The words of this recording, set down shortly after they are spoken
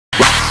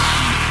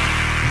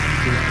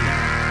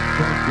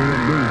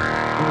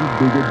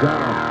Do your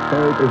job,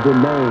 third is the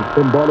name,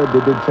 then baller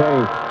did the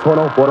chain, torn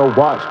off for the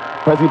watch,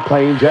 Prezi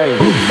plain Jane.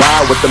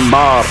 Ride with the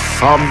mob,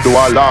 do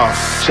Allah,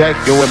 check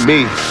you and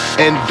me,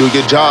 and do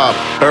your job,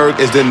 Erg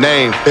is the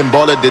name, then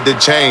baller did the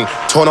chain,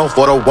 torn off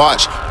for the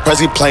watch,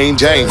 Prezi plain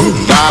Jane.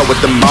 Ride with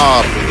the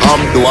mob,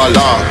 do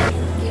Allah.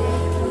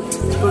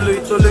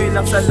 Tuloy-tuloy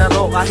lang sa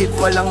laro kahit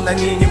walang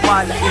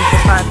naniniwala.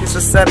 Importante sa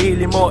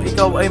sarili mo,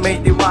 ikaw ay may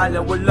tiwala.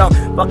 Walang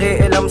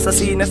pakialam sa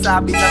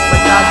sinasabi ng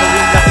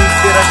magagawin na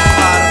inspirasyon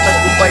para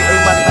tagumpay ay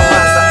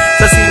matamasa.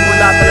 Sa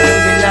simula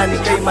talagang ganyan,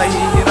 ika'y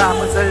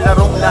mahihirapan sa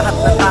larong lahat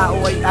ng tao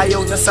ay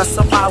ayaw na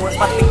sasapawan.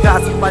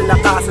 Patikasan,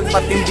 palakasan,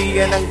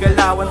 patindihan ang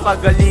galawan,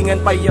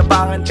 pagalingan,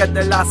 payabangan,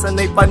 kadalasan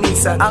ay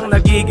panisan. Ang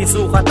nagiging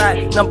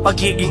sukatan ng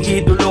pagiging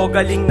idolo,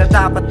 galing na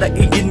dapat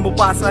daigin mo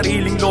pa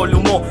sariling lolo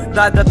mo.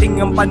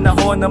 Dadating ang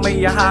panahon na may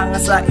hahanga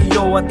sa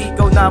iyo at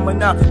ikaw naman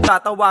na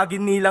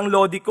tatawagin nilang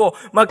lodi ko.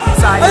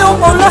 Mag-ensayo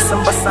mo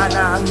basta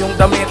na ang iyong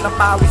damit na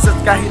pawis at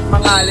kahit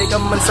mangalay ka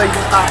man sa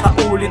iyong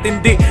kakaulit.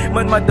 Hindi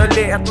man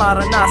madali at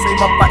maranasa'y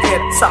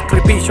mapait,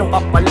 sakripisyong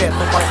kapalit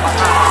o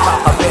pagpangarap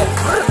makabit.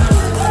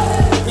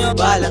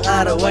 Balang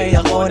araw ay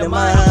ako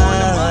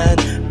naman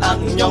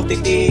ang inyong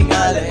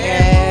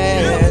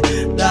titingalain.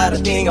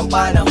 Darating ang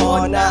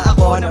panahon na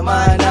ako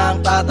naman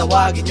ang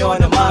tatawagin nyo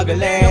na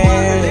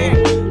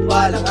magaling.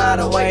 Balang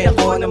araw ay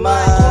ako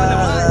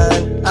naman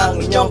ang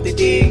inyong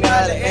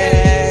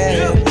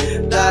titingalain.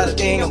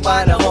 Darating ang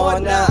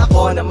panahon na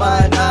ako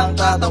naman ang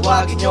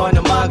tatawagin nyo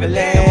na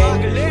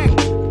magaling.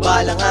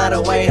 Balang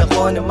araw ay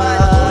ako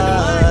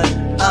naman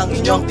ang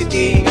inyong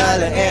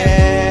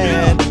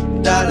titingalain.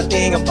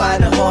 Darating ang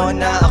panahon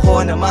na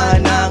ako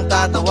naman ang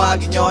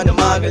tatawagin nyo na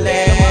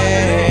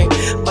magaling.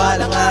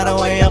 Balang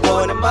araw ay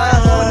ako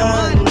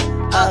naman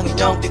ang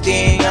inyong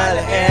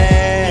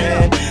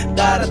titingalain.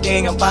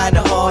 Darating ang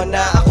panahon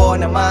na ako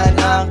naman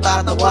ang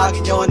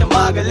tatawagin nyo na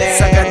magaling.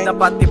 Sa ganda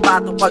pati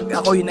pato pag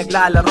ako'y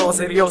naglalaro,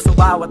 seryoso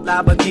bawat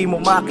laban di mo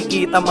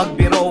makikita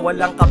magbiro.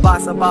 Walang kaba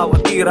sa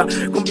bawat tira,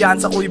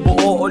 kumpiyansa ko'y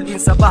buo, all in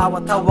sa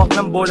bawat hawak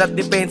ng bola at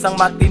depensang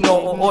matino.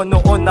 Oo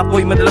noon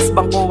ako'y madalas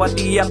bangko at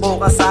di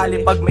ako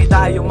kasali pag may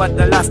tayo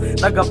madalas.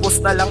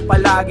 Tagapusta lang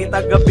palagi,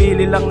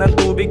 tagabili lang ng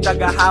tubig,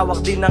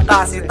 tagahawak din ng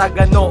kasi,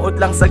 taganood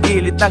lang sa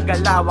gilid ng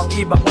galawang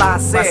ibang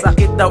klase.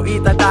 Masakit daw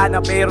itadana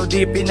pero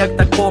di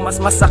pinagtagpo, mas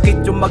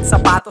masakit yung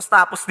magsapatos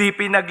tapos di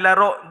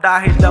pinaglaro.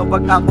 Dahil daw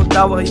pag ako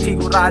daw ay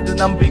sigurado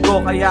ng bigo,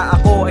 kaya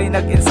ako ay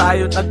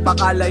nag-ensayo at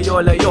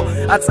nagpakalayo-layo.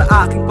 At sa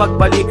aking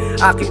pagbalik,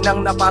 akin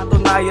ang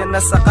napatunayan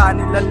na sa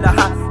kanilang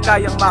lahat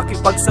kayang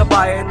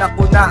makipagsabayan.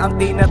 Ako na ang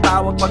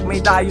tinatawag pag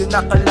may dayo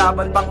na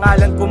kalaban,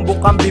 pangalan kong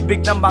bukang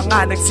bibig ng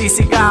mga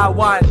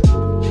nagsisigawan.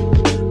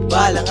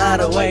 Balang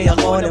araw ay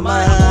ako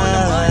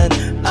naman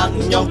ang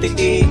inyong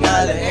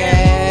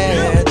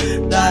titingalain.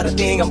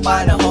 Darating ang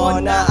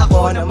panahon na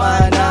ako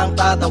naman ang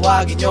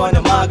tatawagin nyo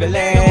na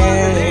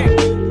magaling.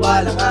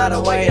 Balang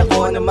araw ay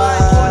ako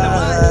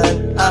naman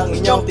ang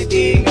inyong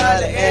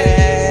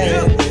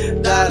titingalain.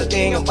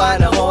 Darating ang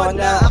panahon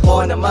na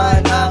ako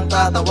naman ang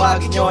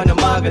tatawagin nyo na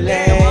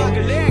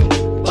magaling.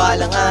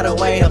 Balang araw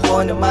ay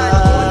ako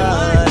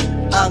naman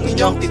ang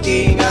inyong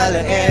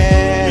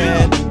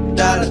titingalain.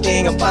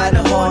 Darating ang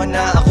panahon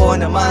na ako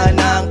naman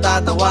ang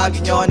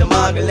tatawagin nyo na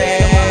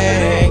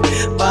magaling.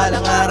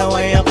 Balang araw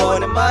ay ako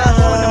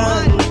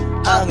naman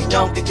ang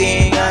inyong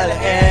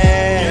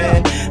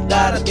titingalain.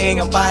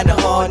 Darating ang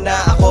panahon na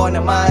ako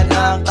naman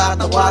ang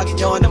tatawagin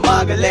nyo na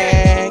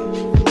magaling.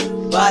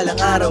 Balang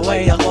araw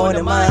ay ako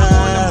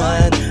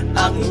naman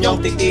ang inyong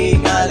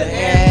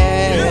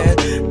titingalain.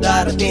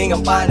 Darating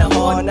ang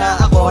panahon na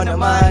ako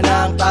naman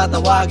ang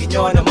tatawagin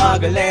nyo na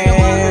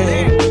magaling.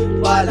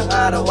 Balang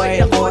araw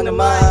ay ako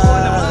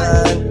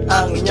naman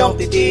ang inyong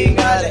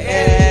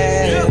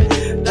titingalain.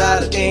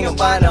 Darating ang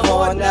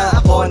panahon na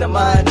ako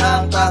naman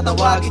ang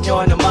tatawagin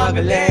nyo na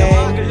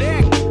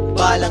magaling.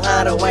 Balang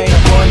araw ay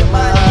ako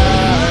naman.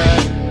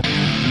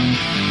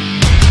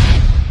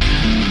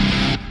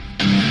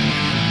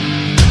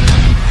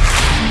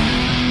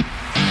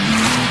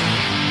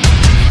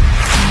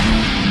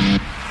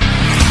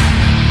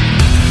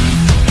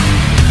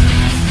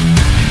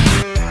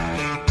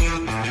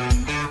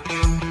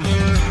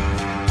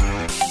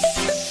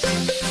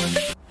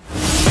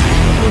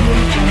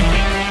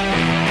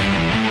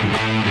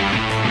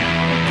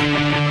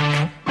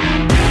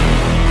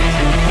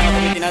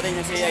 Natin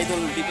yung si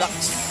Idol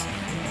D-Blacks.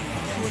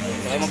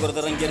 Kaya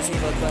mag-order ng jersey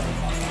pagka.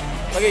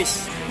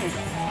 Guys.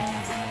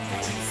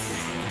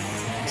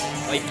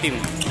 White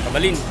team,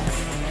 Cabalen.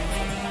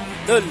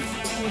 Dol.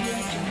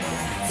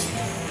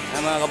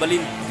 Mga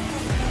Cabalen.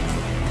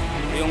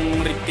 Yung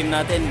red team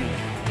natin.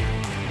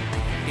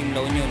 Team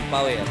La Union,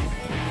 Paower.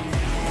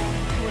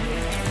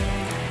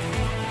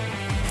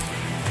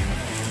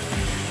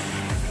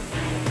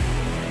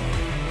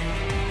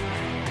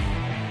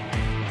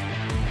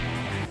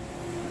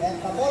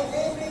 Ball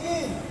game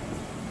begin.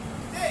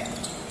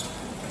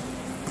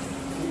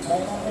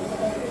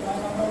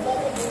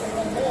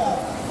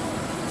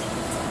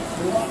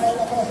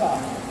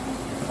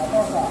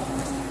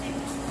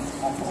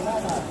 At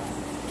Manana.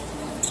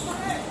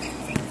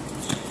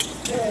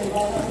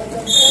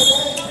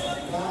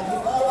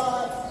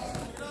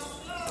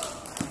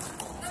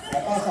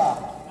 Lapasa.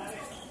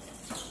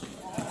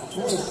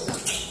 Push.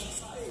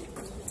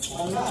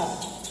 Malas.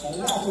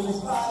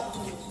 Sumispat.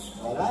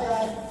 Wala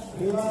yan.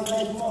 Rebound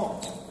leg mo.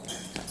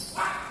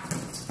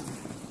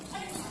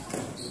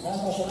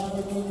 Nasa sa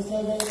number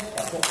 27.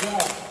 Pasok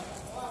yan.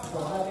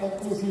 So, natin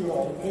 2-0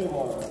 in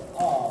favor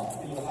of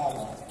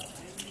Ilocano.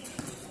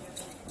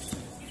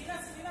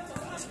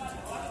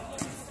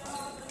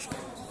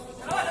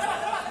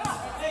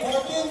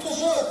 To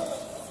shoot.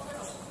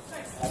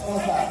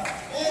 Lapasa.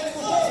 And to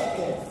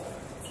shoot.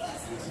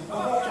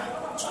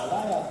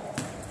 Alaya.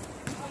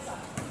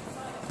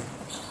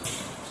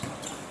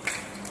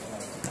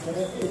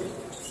 Benefit.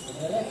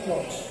 Derecho.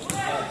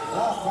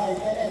 Last by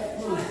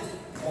NF2.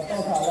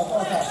 Lapasa.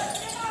 Lapasa,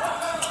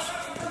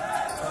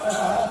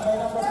 last by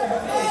number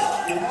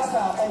 17.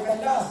 Inasa kay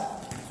Canlas.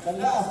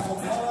 Canlas.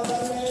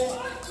 Magmamadali.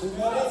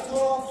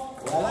 Derecho.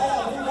 Alaya.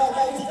 Riba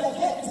kay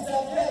Istaget.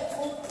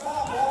 Punta.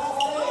 Wala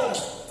pa rin.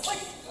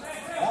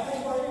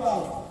 Rapid for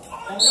rebound.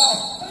 Canlas.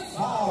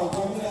 Foul.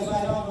 Committed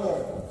by number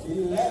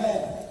 11.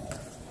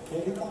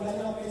 Pwede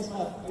tanggalin ang face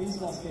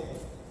mask eh.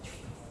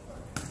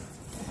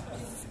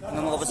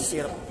 Ano mga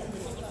kapasisira?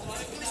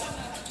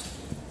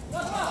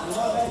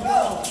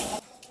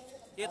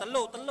 Iya,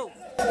 talo.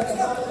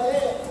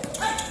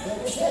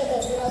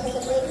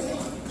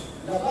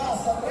 Labas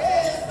sa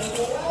press.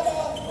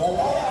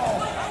 Wala yan.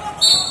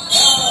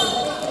 Foul.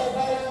 Committed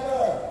by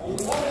number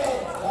 11.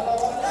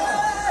 Dalawang na.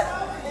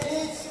 8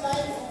 minutes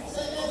 9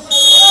 seconds.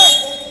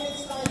 8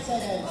 minutes 9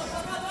 seconds.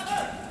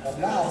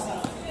 Godbless.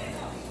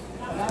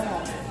 Wala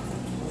na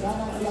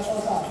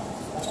Lapasa.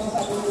 Lapasa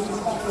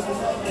pinag-istak ko sa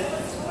sentro.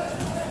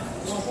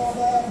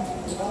 Masober.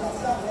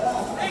 Ibalaksak. Wala.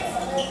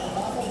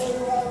 Baka po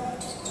iwan.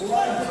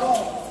 Iwan ito.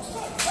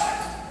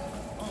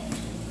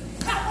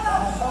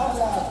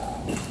 Paower.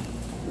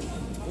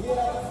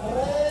 Hirap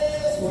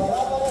press. Wala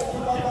pa rin.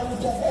 Ibang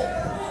pag-istak.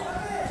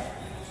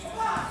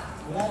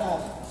 Wala na.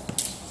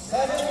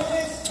 7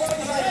 minutes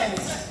 40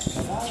 seconds.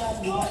 Wala na.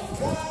 Iwan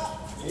ka.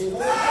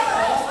 Wala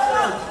pa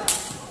rin.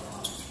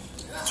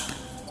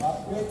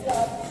 Upgrade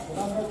yan.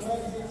 Number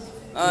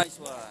 26. Nice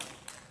one.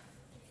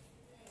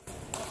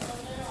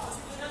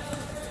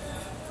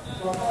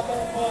 From number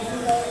 4,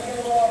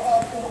 Cayo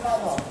of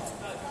Ilocano.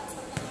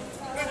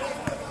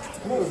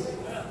 Cruz.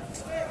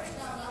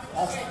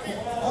 14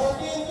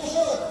 to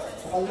shoot.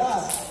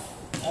 Alas.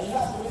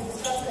 Ulit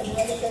discount.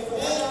 Binalik kay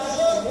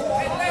Cabalen.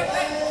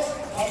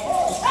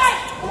 Apos.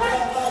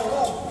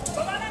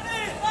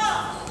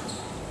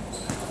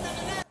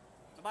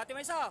 Nabati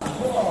mo isa.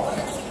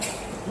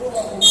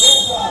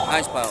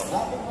 Nice foul.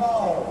 Rapid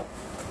foul.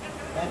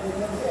 Number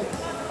 26.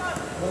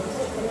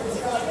 26 ulit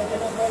discount.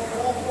 Number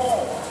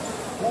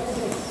 24.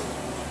 26.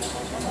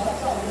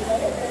 Malaksak.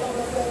 Binalik kay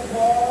number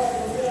 24.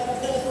 Hindi na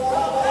na-press.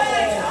 Wala pa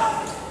rin.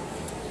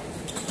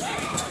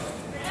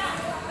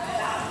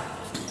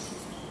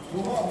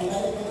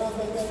 Binalik kay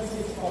number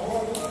 26.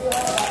 Pabor. Hindi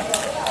na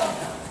na-press.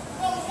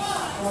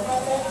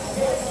 Cabalen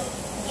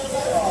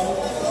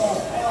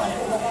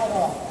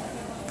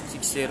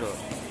 6-0.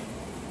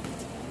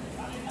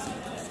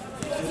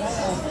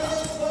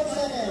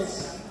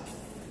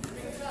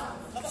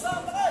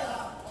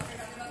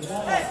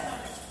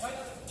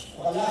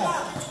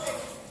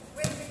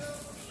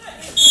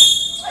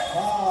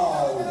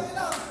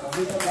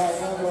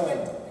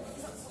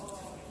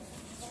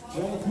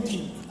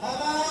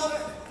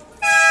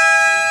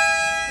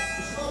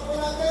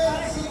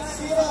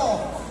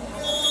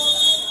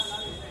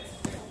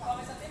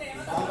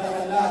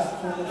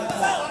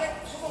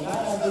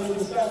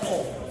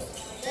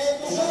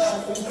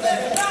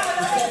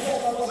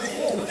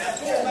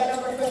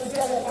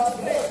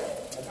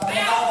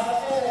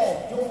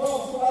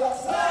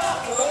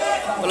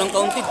 Walang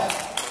counted.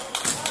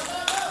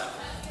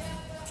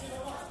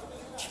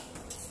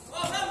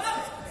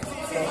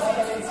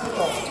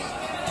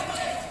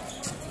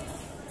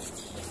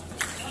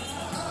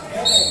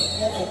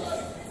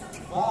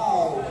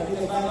 Wow,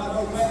 kabila tayo ng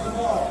Godbless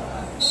mo.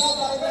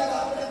 Parang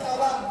ako ng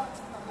tawag.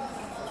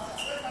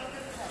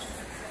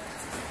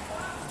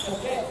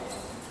 Okay.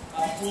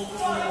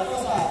 Ako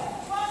sa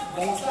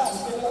balaksa,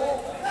 gusto na rin.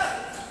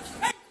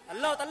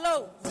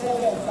 Talo.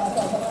 7,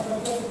 tasa sa number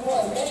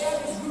 24. Mayor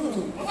is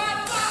good.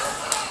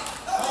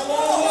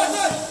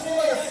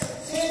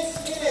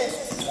 6 minutes.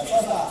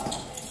 Lapasa.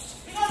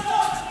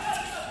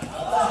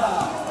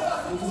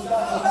 Ibusta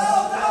ko sa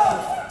patuloy.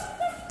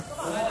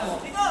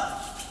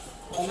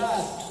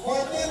 Alas,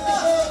 14 to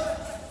shoot.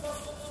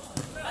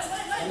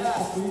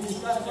 Alas, bilis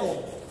natin.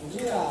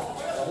 Ujira,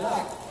 wala.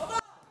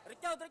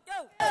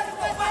 Diretso.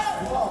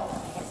 Ito.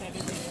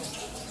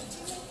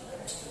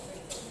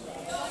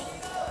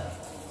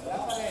 Wala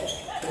pa rin.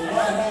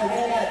 Ulan.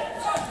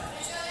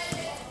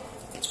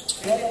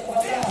 Kaya pa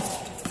Godbless.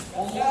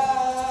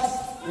 Godbless.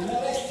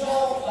 Diretso.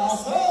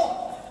 Pasok.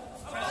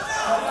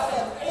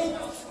 Cabalen,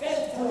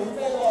 8-2 in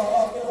favor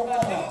of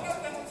Ilocano.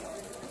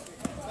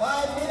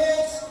 5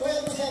 minutes,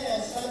 20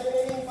 seconds.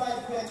 Remaining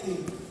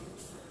 5:20.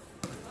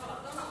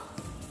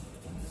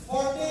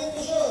 14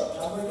 to shoot.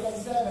 Number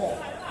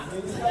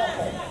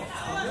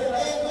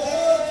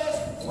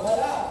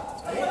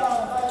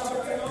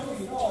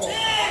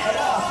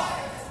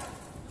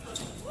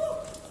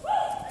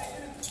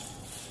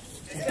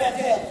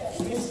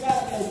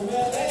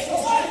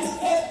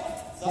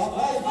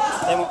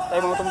Tayo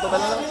mga tumtukan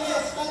na lang.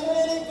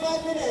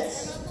 5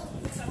 minutes.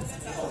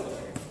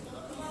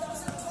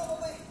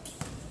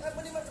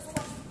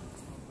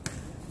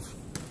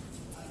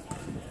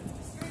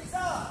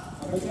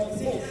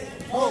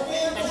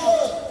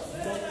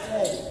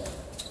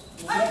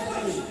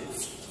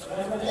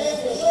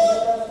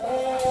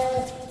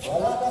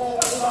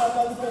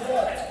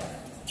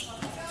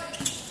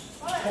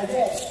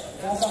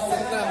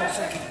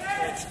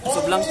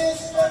 Sublang.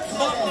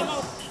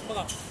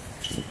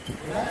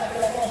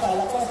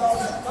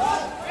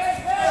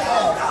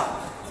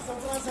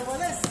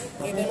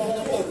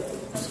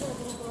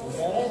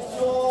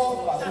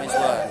 Nice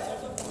one.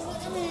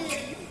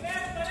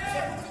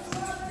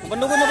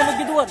 Bandungan na balog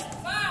biduan.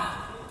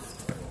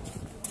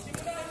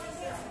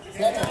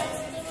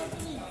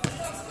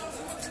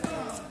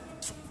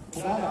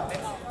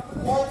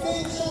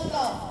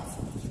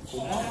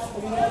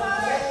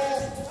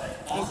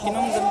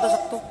 Kinong ganda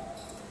sakto.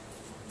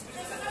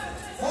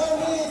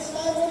 4 minutes,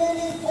 4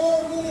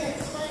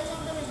 minutes.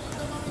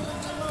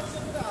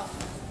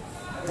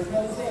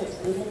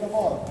 26, the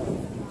ball.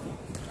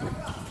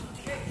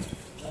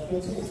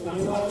 26,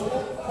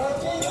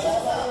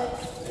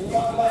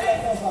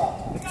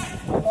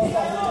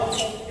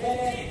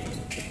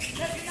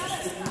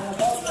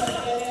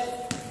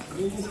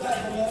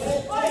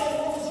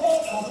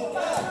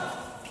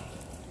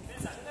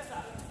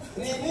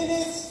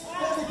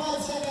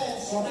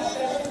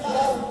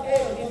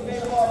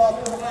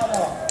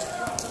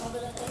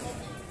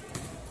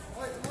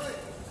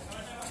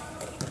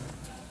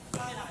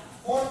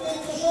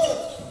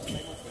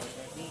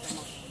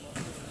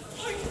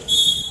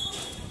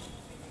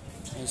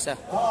 Isa.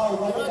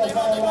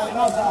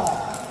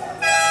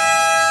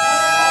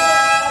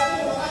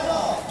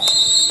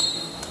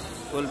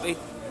 12-8.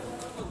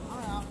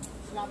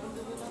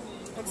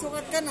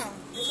 Nagsukat ka na.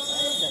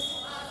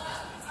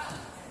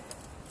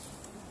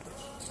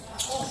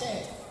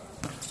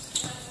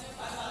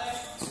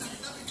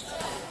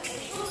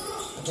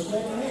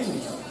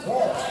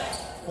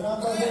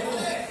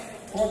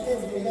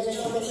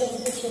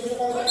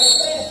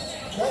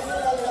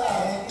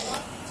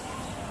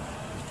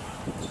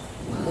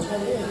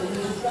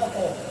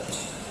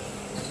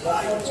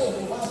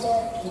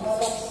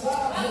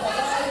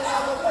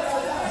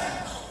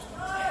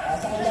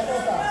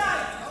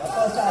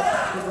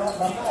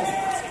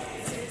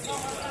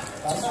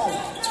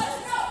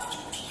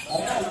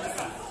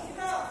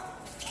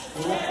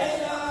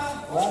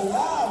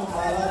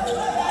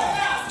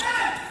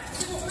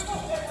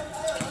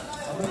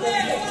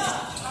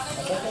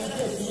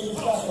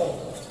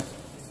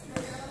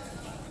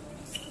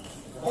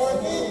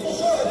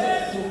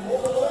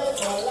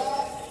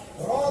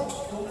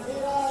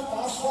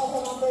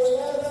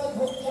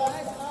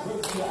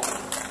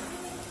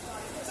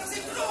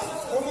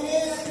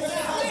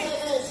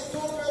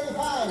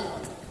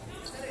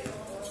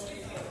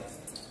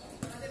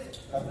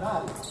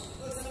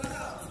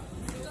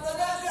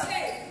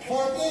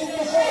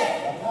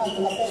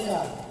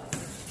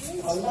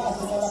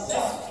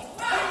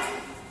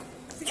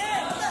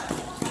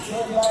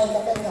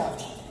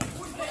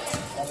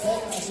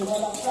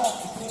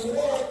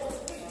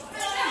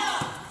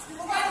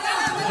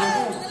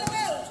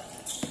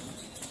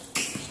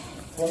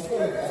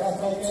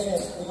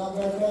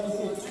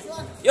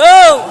 Yo!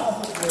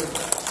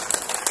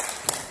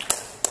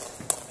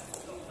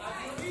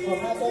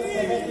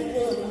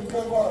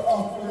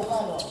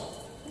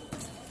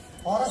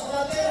 Oras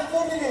natin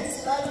 2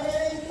 minutes. Time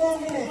remaining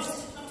 2 minutes.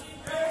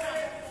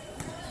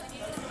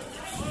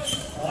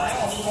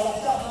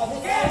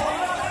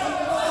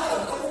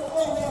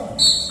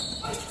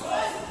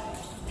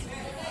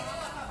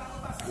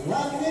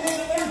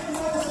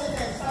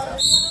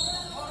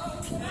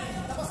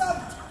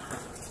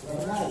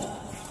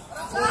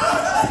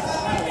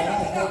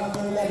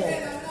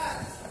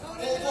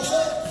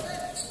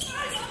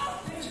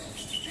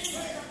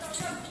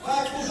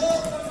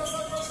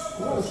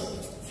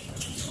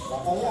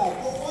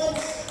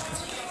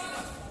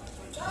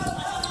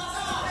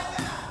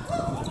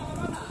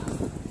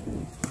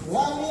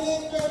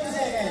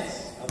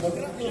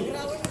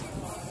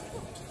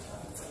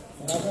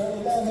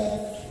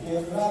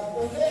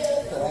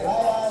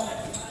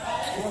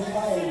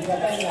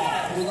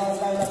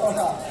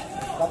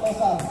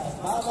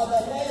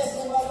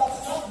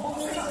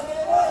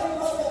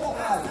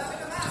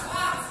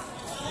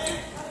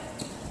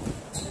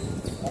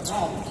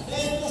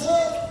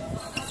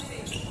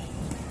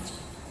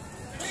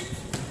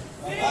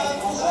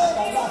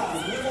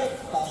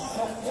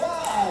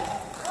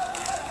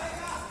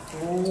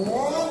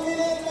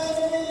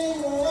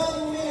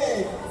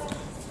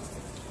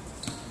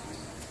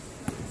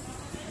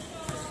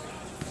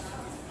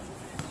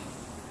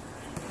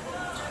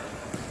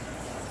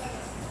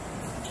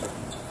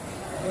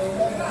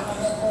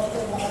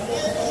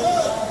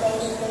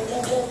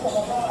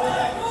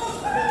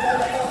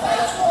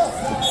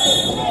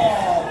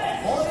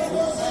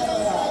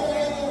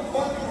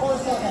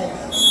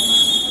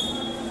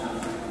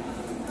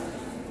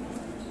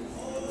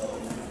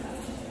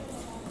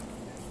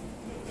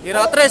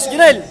 Tira 3,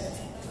 Junel.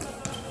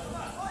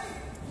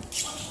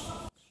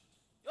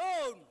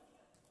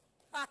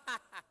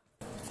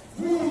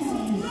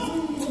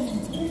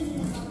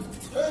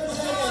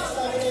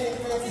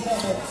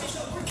 seconds.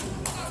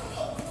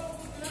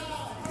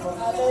 For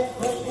Alex,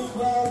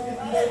 2012 in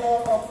flavor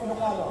of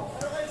Ilocano.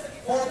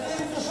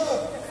 14 to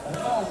shoot. Ano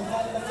ba?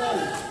 Sinali na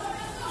play.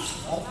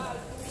 8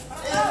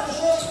 to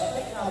shoot.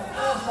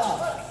 Persa.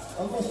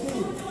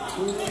 Agustin.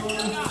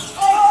 Bernal.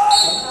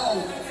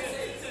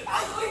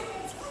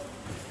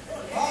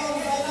 Foul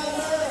by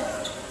number.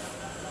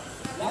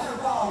 Line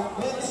foul,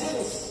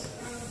 26.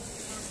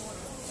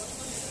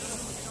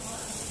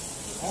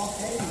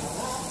 Okay.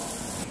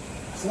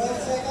 12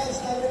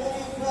 seconds. Now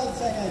remaining 12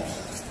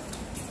 seconds.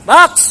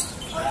 Box!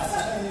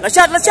 Last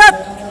shot, last shot!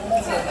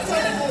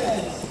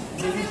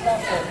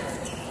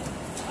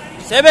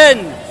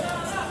 7!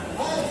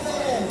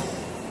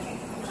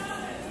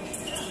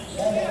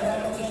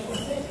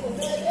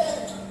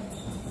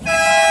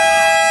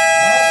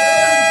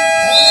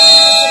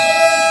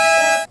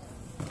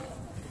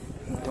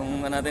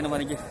 Itong natin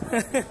naman niya.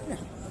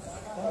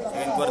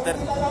 Second quarter.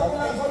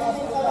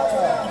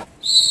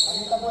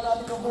 Nakita po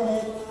natin yung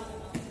buhit.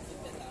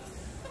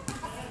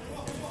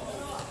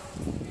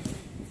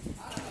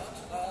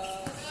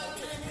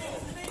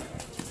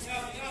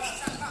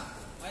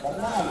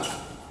 Bernal.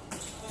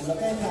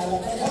 Alakay na.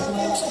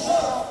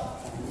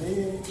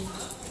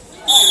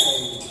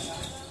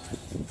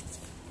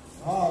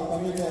 Oh,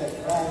 pamilya.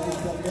 Right, it's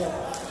the bit.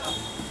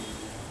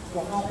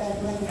 Kakata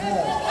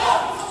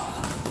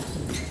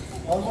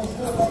 24. Almost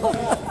good.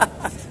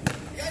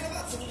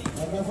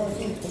 Number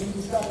 14,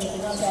 police stop.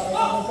 Pinasa kay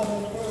number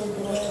 17.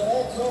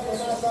 Diretso,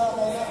 pinasa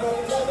kay number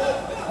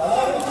 11.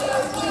 Palagi na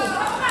IQ.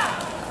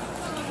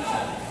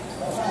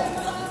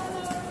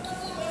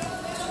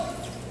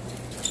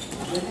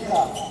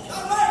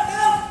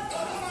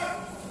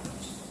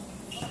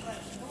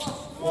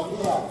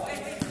 Yedira.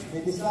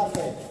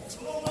 Didislate.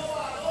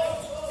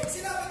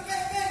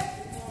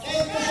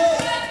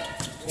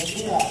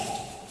 Yedira.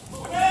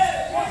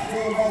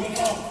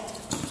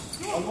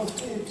 Almost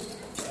speed.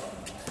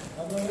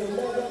 Number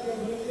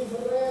 11,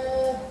 Libre.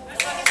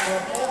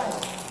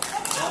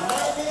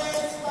 9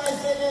 minutes, 5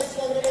 seconds.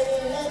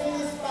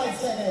 Remaining 5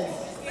 seconds.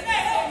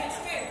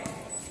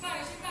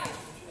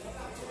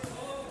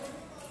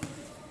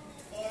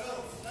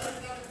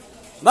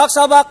 Box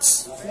sa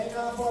box! Wala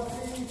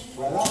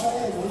pa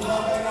rin. Wala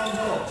pa rin ang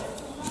bro.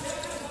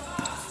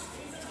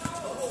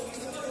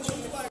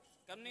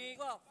 Kami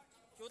ko,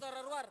 shooter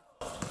arwar.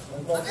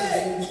 Number 2,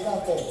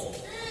 Didislate.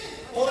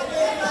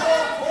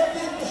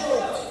 14 to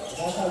shoot.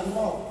 Nasa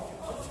Lumog.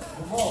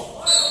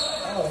 Oh,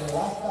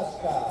 last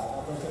touch ka.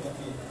 Number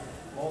 17.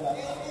 Mola.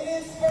 8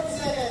 minutes, 40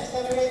 seconds.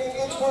 Remaining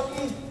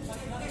 8:40.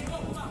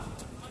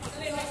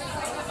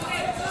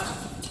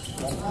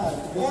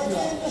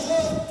 14 to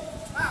shoot.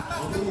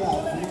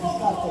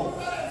 Didislate.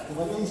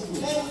 Tumalinski.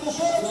 10 to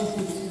shoot.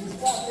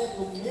 Didislate.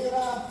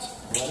 Tumira.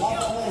 Wala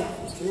pa rin.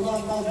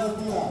 Iwan by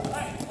Didia.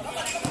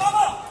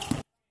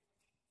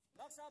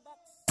 Box sa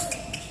box!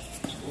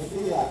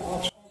 Didia.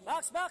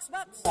 Box, box,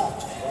 box!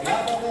 Wala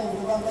pa rin.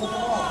 Iwan by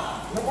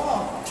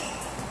Lumog.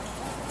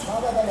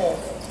 Madadali.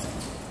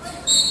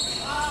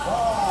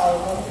 Wow.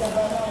 Balik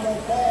ba number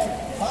 10?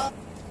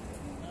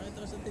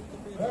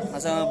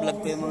 Nasa vlog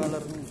ko yung mga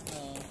laro niya.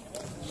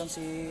 Lang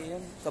si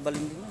yan,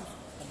 Cabalen din.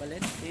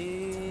 Cabalen?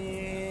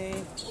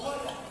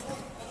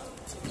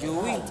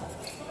 Joey.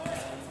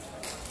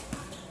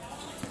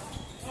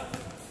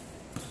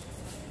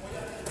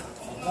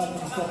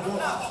 Mr.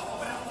 Brook.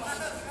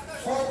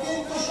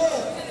 14 to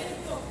shoot.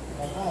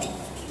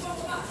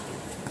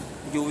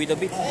 Joey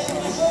David.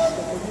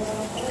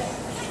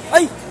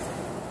 Ay!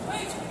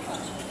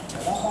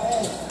 Wala pa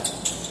rin.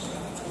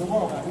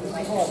 Lumog. Bilis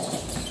na ball.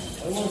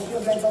 Almost still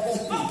by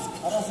Batesti.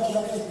 Arasa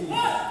Batesti.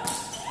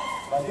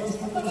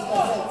 Batesti to Mr.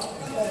 Brett.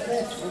 Mr.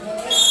 Brett.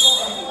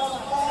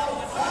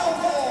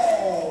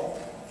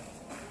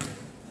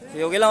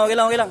 Okay lang, okay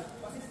lang, okay lang.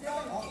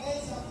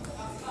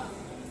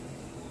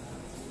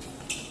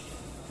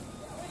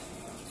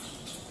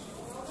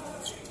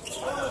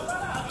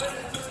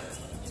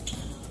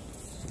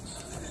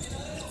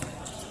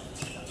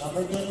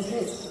 Number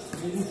 26,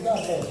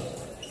 Didislate.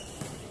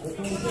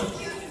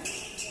 26.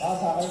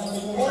 Pasa, kaya naman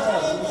ito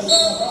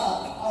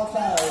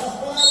outside.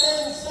 Mas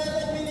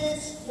 7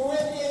 minutes,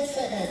 28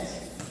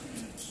 seconds.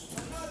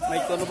 May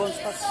kono bounce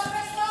pass.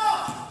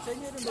 Sa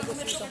inyo rin ba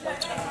gusto isang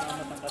part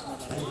na matangkat na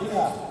lang?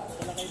 Didia.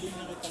 Talakay din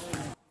yung kita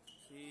ngayon.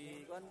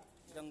 Si Juan,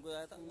 Janggo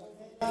yata.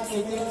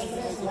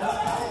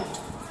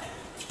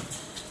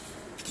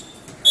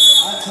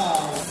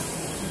 Outside.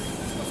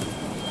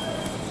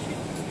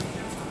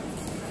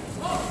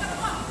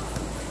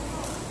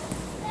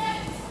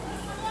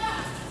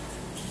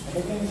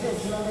 Number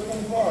 26, number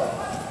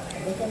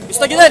 24.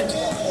 Gusto nyo din!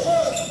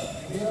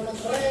 Zero ng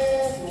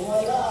 3,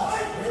 wala.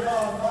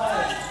 Rebound,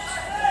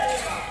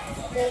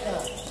 5. Okay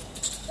na.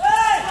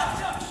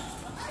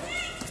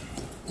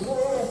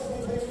 Lewis,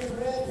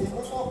 libre,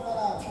 imutok na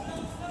lang.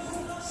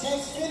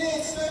 6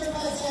 minutes,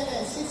 35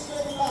 seconds,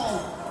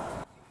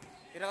 6:25.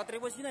 Kira ka 3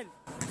 points din.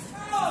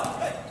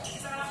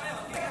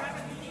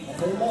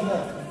 Number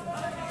 11,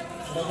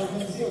 number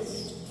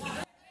 26.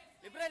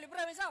 Libre,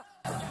 libre, may isa!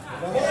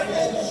 Number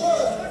 10,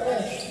 shoot,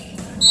 3.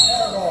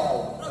 Error.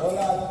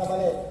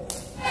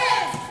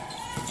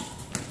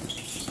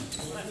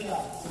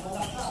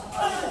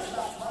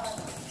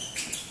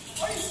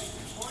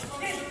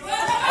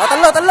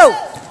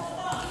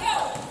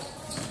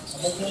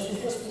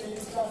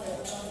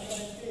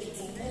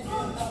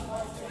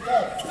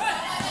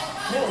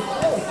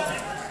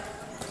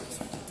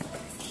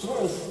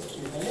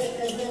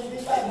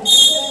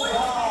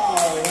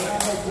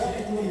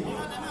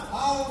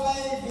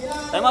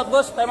 Time out,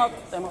 boss. Time out.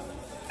 Time out.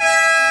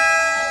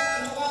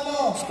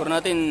 Score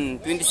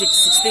natin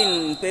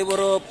 26-16 in favor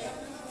of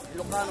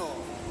Ilocano.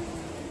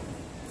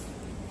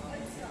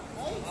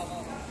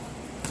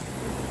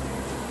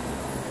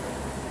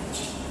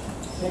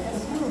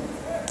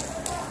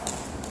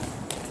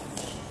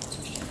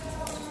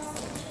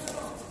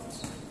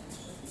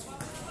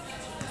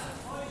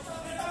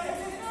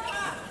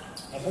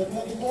 Number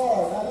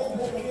 24,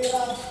 Nalim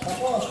Bumira,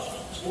 tapos,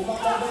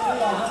 Umang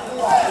Bumira,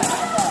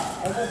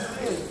 Number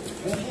 16,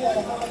 Bumira,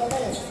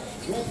 nagmamadali,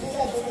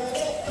 Bumira,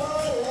 dumiretso,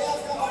 layak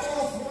ka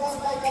tapos, Umang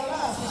kay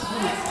Kalas,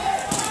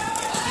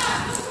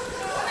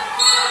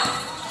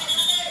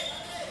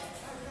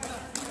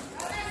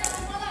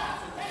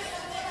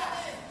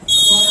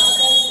 so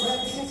natin,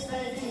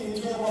 26-19, in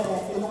favor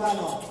of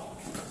Ilocano.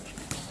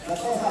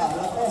 Latosa,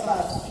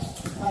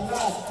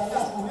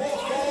 Kalas,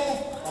 Umeke,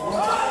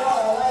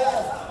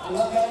 Layan,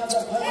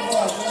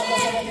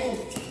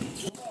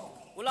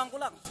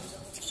 Kulang.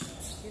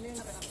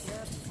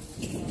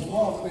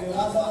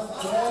 Pinirasan,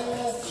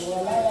 Sueles,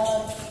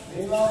 Iwalayan,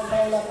 rebound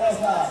kay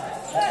Latosa,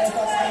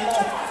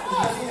 Kalas,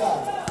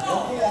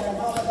 Bumira,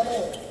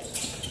 nagmamadali.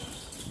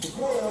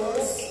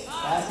 Cruz,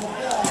 pasok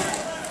yan.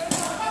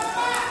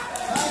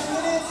 5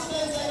 minutes,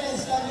 10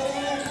 seconds,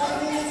 kagawin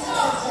 5 minutes,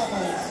 10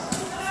 seconds.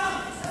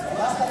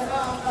 Basta na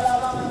ang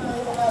kalabangan ng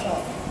Ilocano.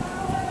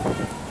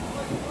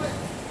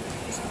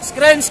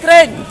 Screen!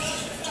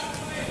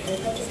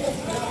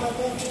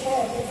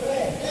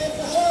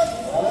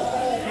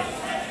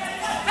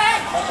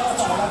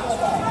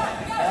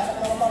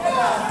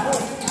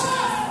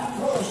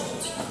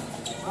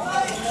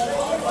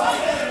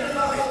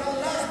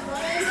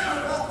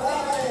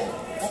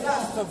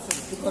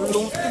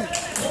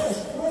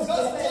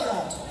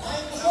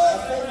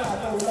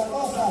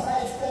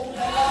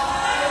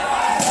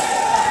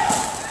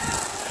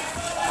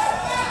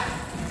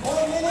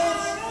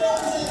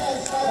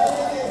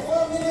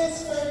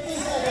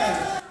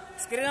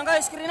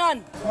 Screenan!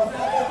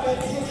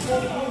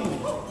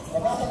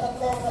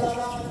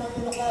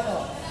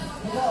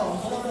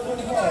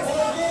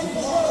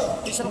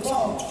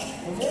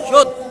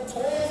 Shoot!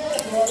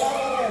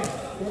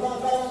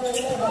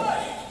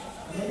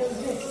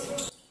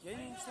 Yan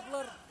yung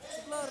siglar,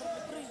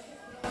 pre.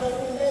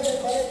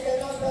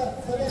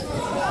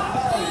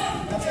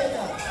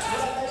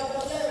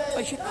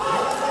 Ay, shit.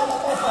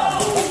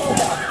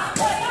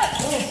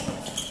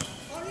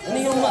 Ano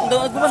yung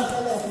doon ba?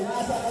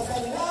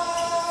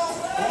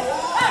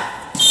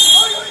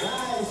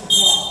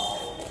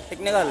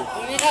 Technical,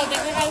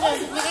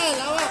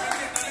 awak.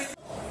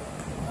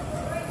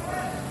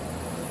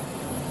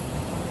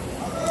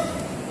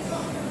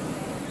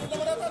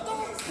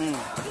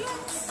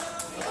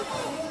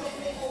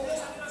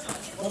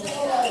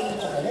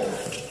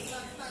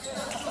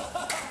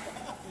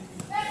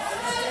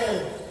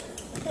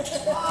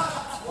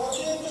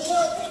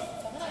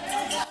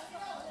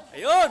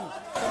 Ayun!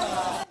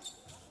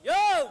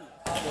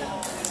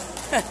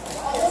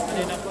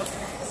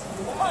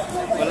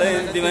 Wala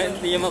yun, hindi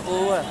niya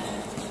makuha.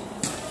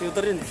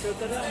 Shooter yun.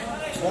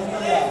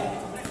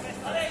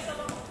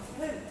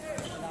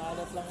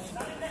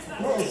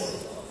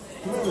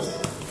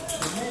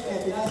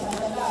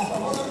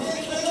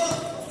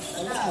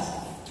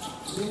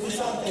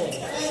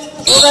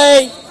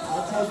 Okay!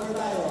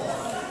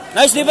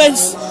 Nice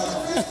defense!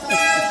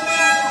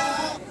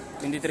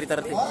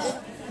 23-30.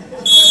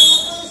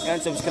 Yan,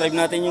 subscribe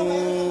natin yung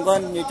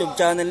YouTube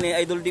channel ni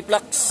Idol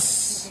Dflux.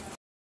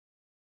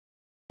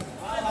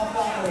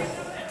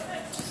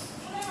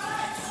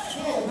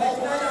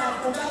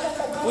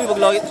 Uy,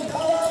 baglagit.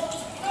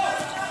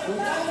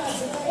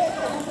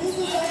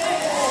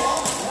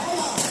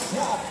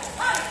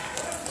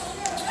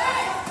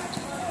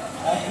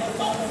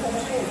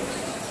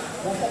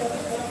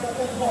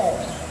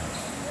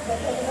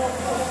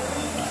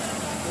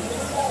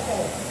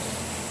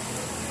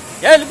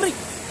 Ya, libre.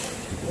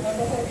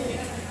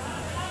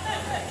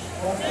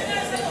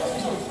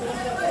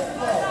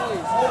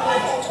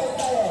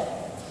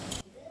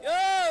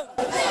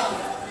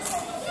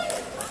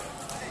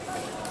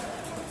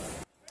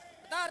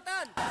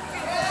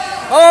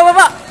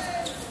 Baba!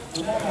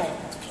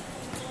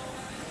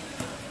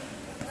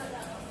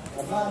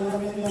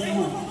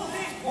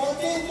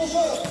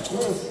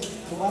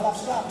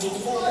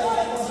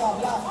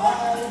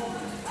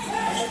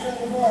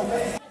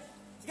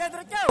 Sige,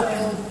 diretso!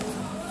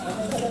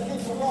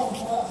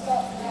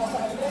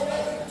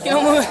 Kino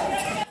mo?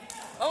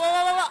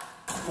 Baba!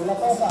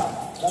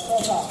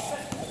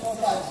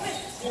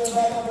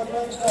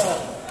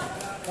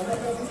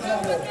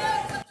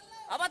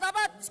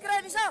 Apat!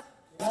 Screen isa!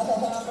 2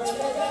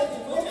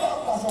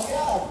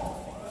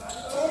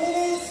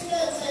 minutes,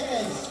 10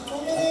 seconds.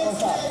 2 minutes,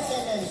 10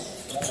 seconds.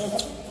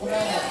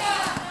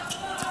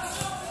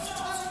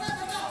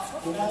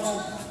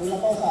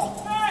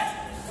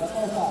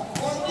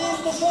 Continue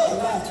to shoot.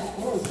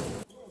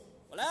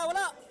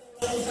 Wala.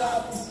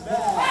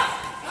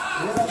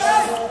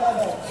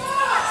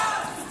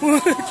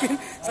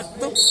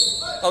 Sakto.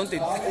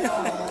 Counted.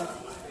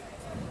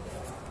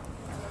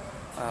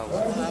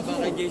 Haba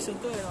kay Jason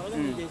to eh. Ako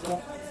lang kay Jason.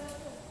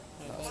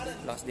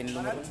 Lakas din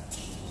lumaro.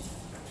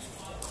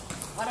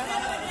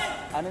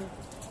 Ano?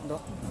 Do?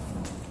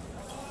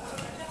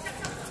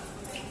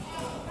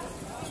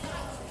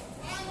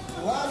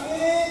 One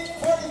minute,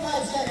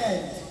 45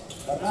 seconds.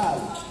 Bernal.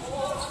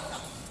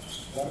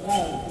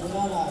 Bernal,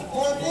 Punana.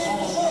 14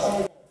 to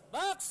shoot.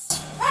 Box!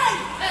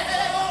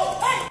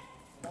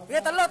 Sige,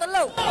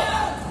 talo!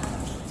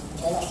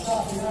 Balaksa,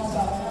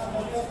 Pinasa,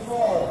 number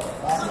 24.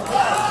 Basket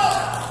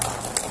line.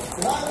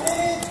 1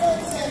 minute,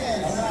 30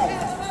 seconds. Bernal.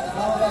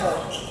 Paower.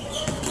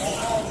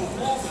 Bernal,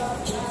 Pinasa,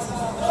 Pinasa.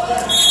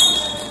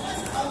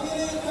 1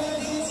 minute,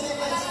 26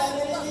 seconds.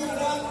 1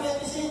 minute,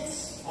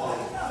 1:26.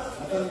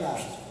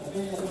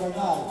 Matunya to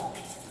Bernal.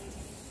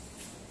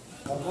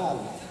 Bernal.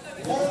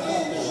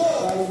 14 to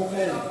shoot.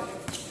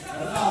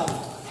 Bernal.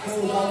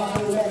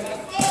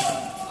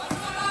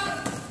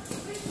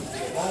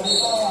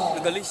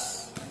 Nagalis.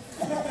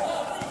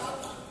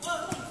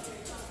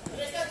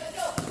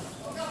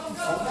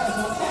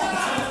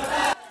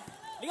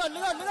 Lingon!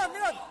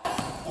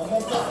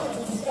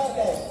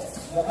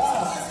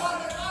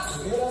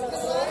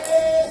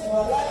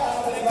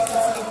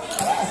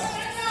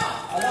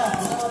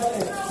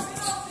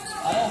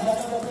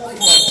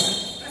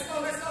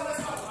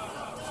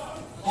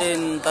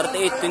 In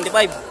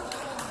 38-25.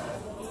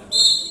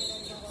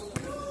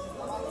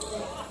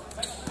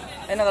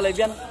 Ay, naka-live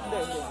yan?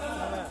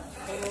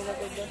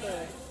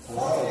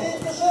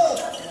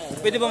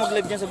 Pwede ba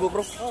mag-live yan sa GoPro?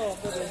 Oo,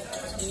 pwede.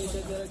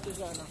 I-direct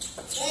sa ano.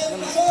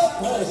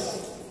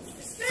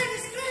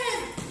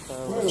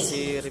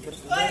 Si River.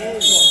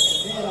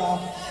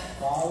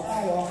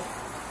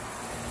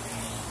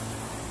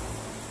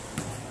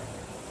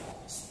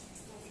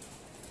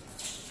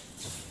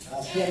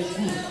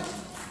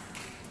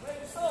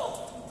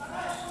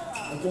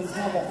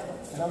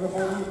 Number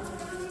 40.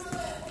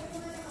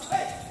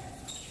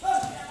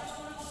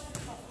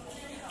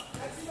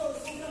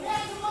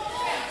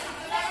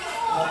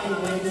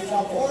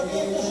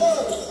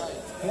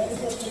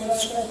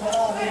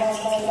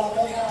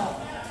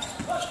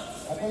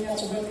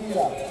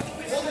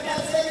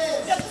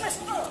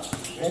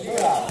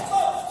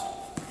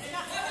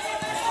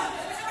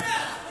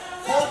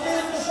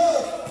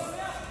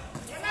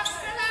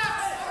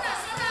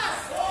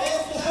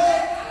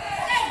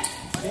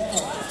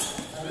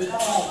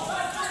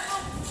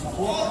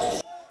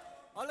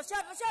 Oh, let's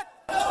shot!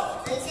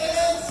 8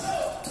 seconds.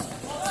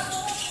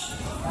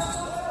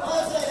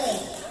 5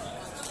 seconds.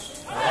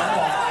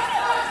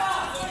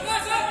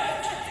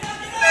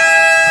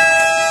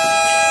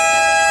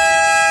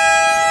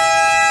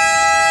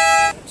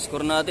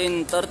 Score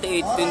natin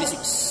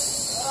 38-26.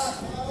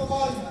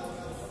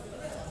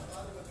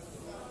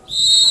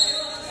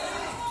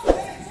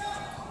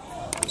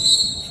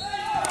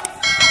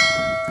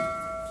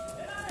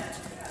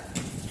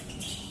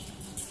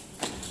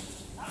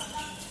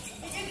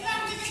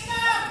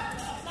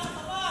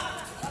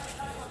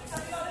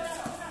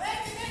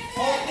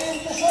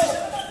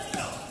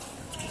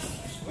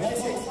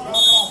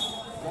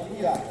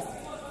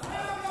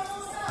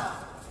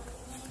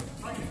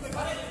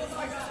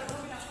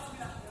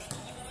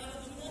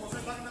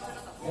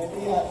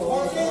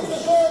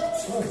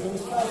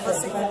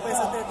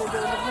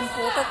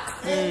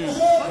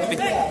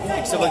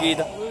 Pig sa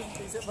bagida.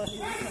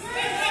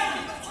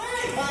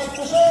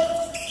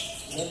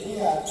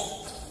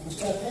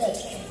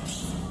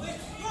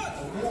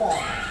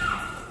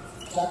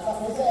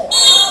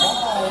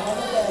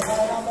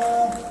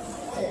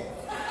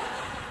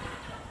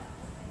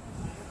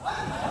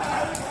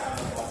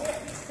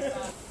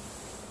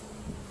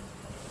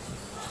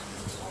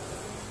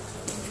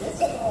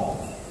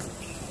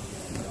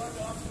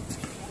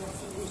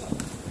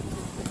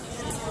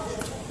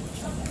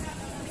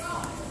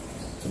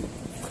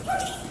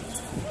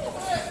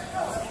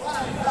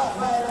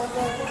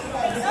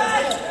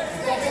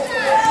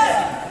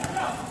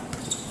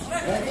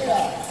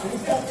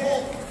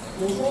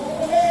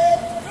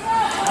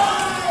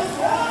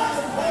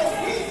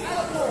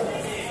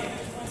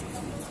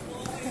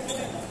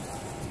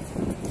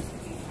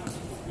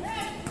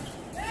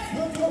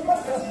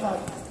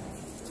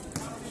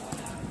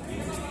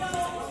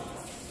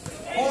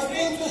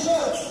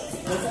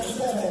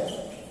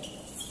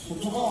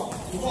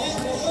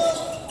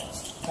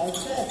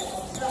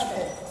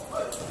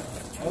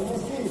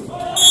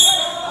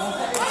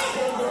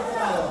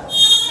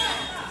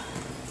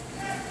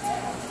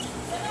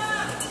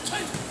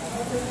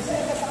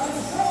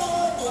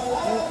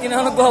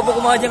 Nagwapo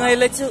kumaha diyang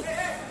highlights yun.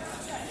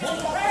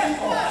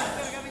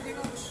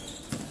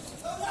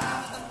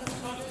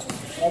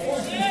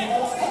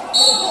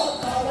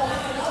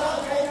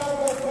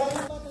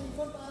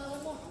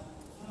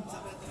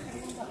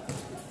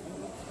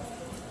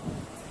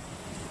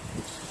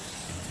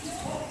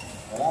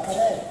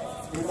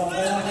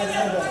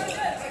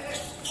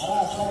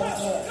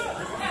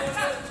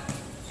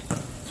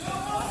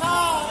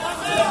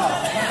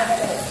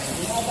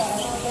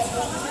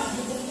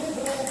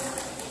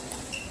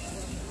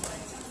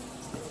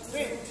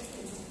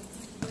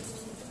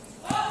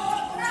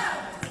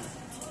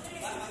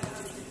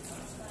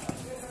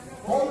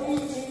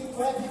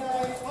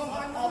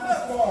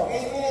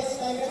 8 minutes,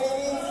 time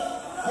remaining.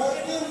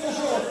 14 to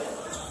shoot.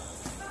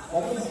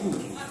 That is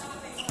good.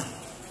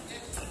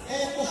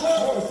 8 to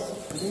shoot.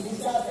 Hindi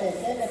started.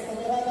 Kenneth,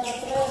 tumira na ang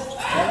 3.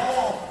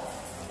 Lahat.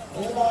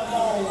 Rebound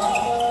by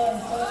Inyung.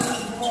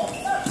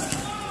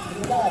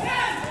 Rebound.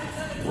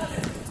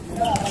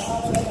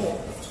 Pakamadali.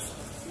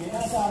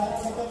 Pinasa na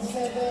ng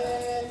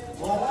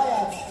 27.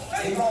 Lahat.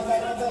 Rebound by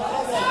number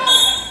 11.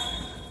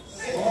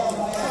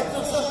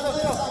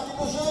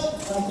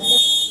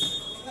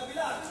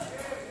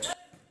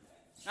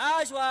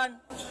 Nice one.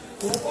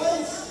 2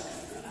 points.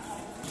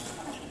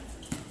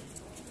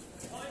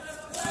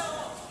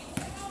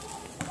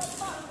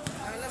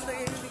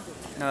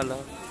 Nalo.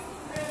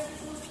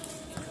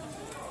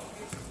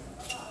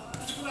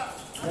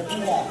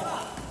 Ketiga.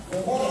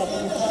 Bola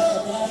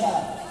pinasa.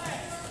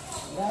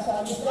 Pinasa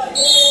habis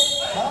lagi.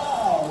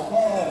 Wow,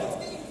 gol.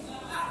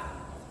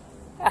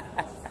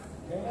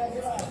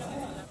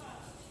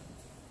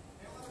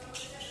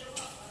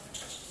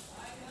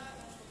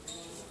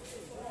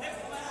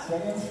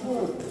 Second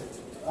school.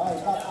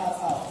 Right, back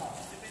out.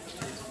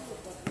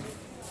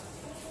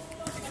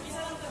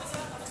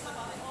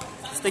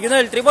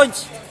 Stigunal, 3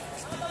 points.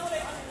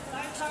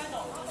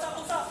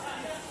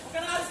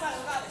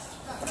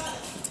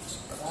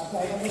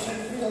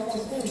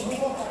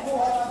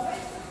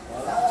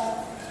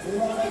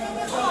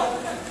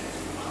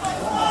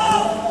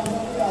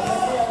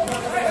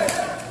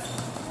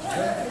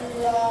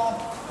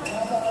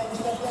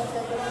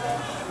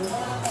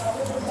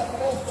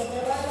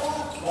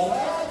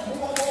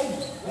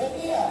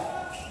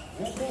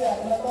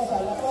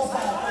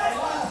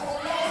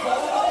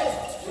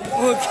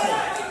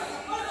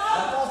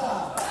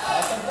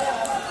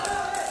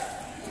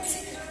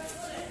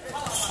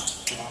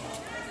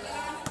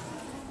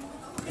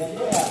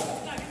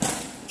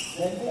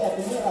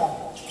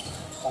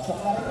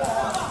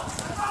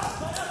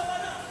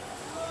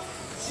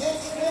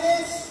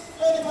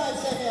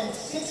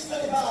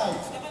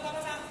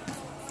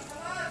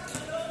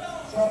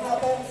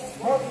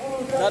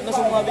 Lahat na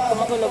sumabit ko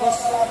mga labas.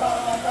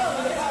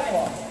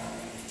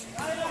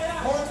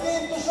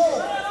 14 to shoot.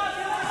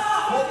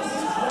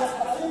 26 bulat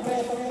pakalibre.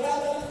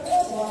 Tumirada ng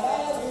 3. Wala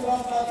na.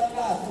 Rebound by the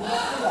class.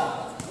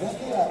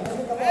 Retira.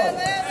 Bring the ball.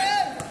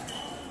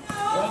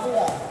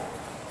 Retira.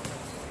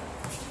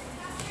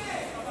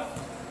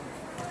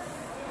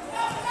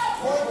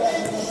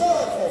 14 to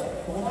shoot.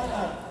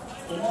 Tumimanan.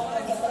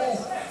 Tumimanan sa 3.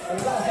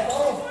 Wala sa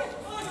loob.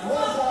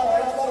 Wala pa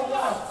rin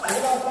yan.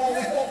 Rebound by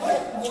the step.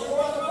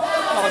 Tumimanan pa.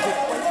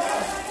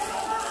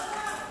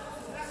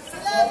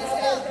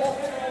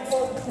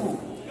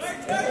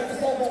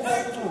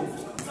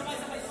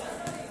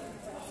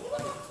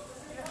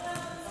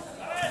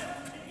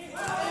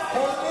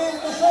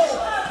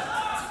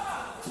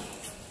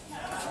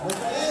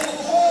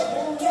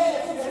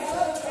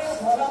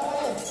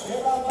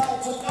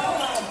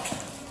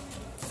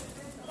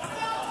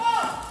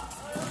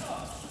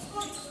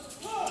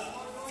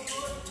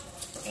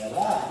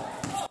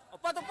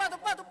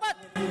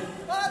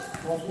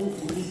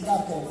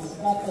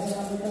 Diskarte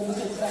sa number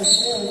 26 right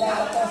still.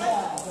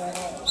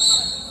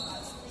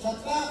 Shot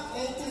clock,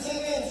 18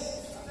 seconds.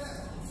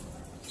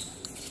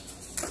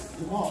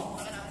 Inyung.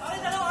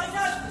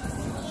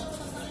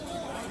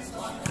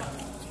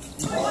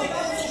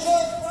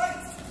 Shoot.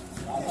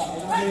 Basa,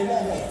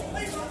 pinag-11.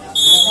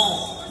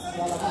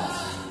 Salamat.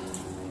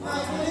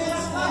 5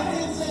 minutes,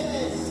 19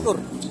 seconds.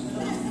 Score.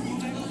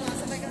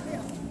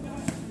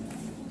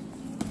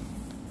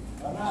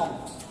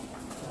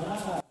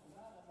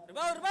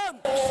 Rebound.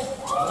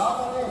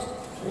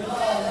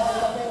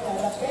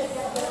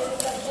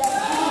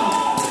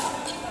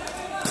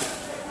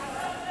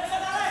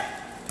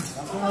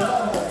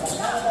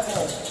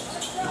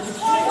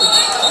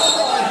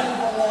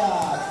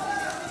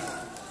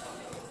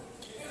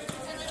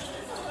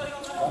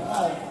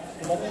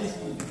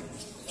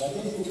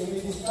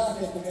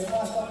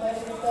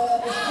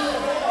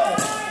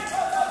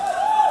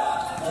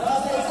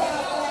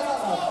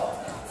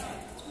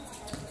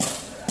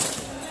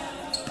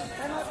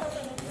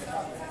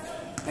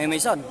 May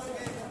son.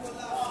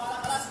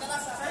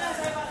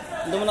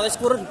 Hindi mo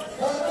nakiscore.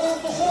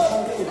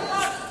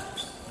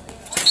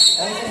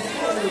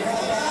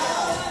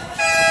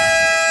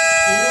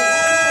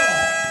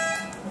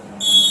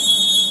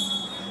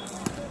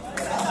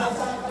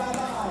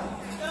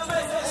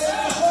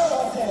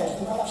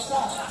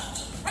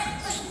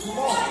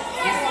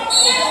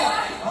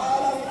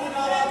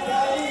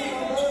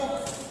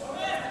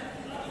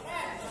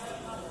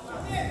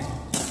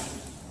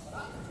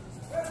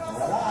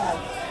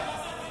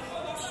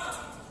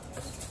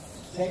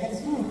 Second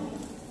scoop.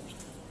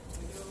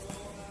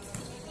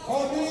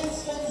 4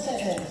 minutes, 20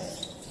 seconds.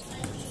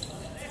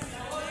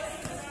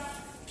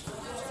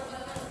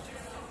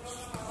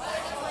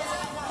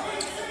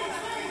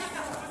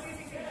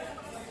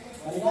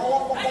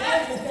 Maligayang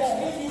pagkakas, Mr.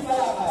 Ricky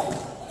Palagay.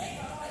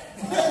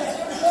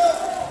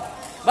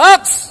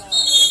 Box!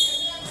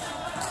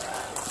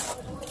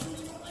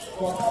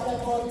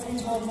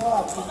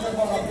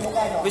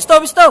 Bisto.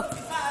 Bisto!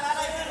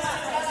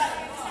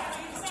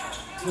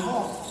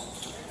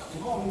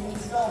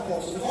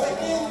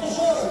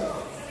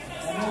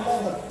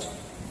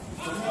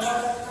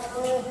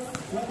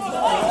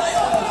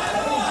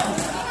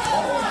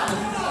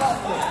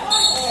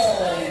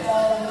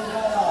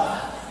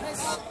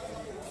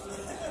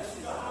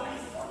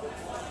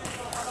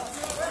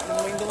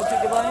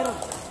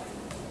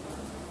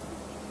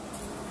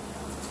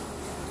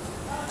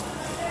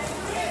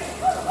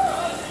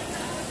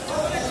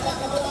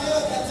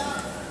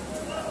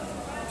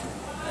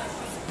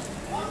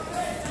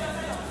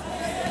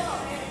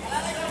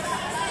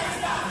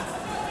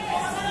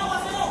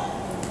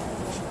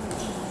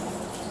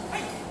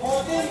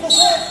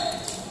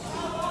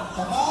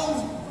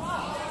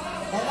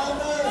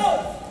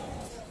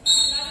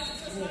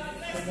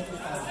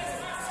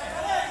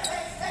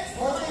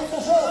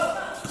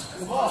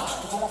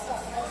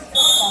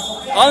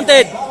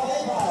 Counted.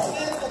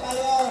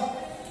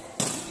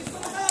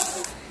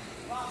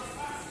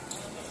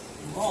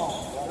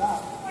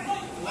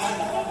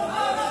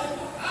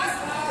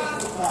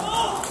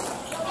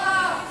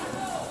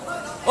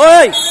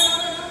 Oy!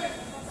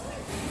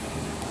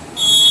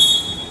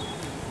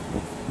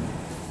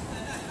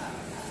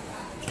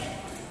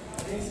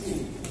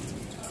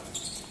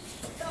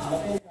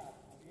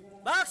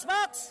 Box,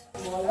 box!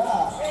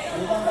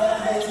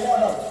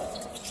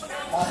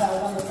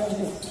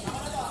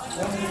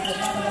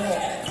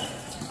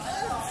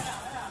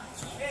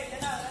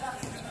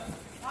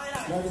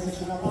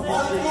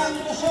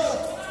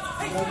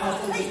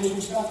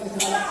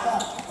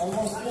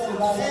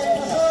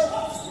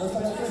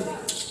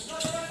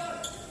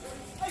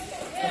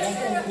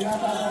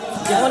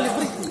 Jangan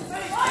libre.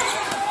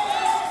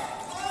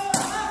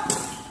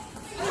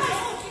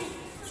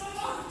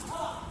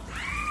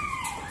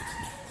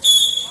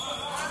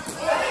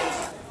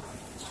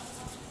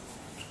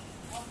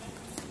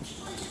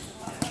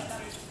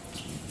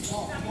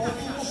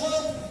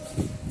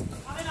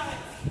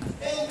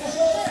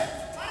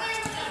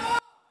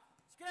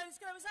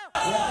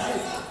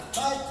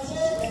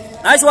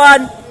 Nice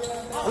one.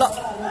 Wala.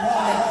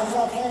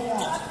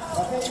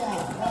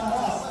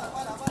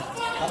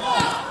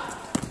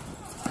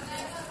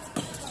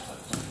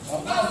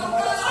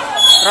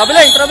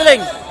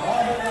 Traveling.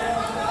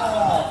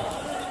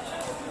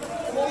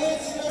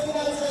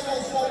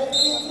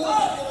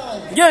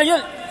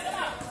 Yul.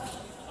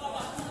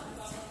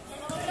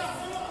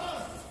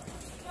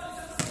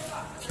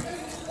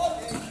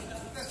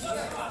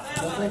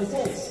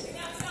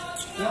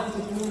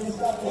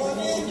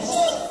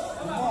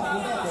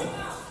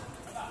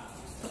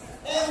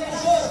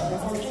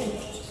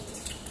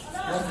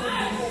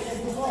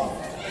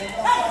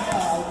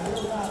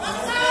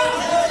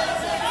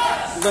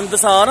 Ganda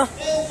sana.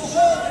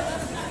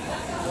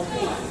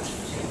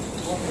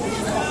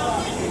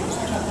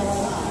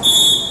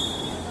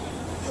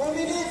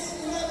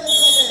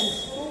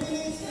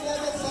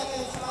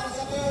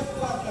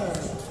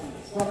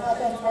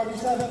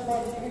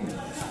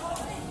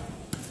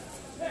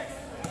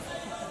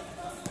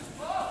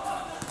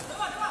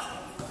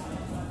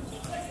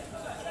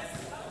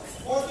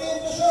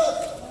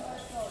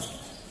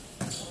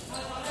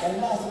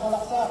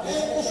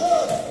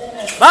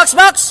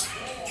 Box.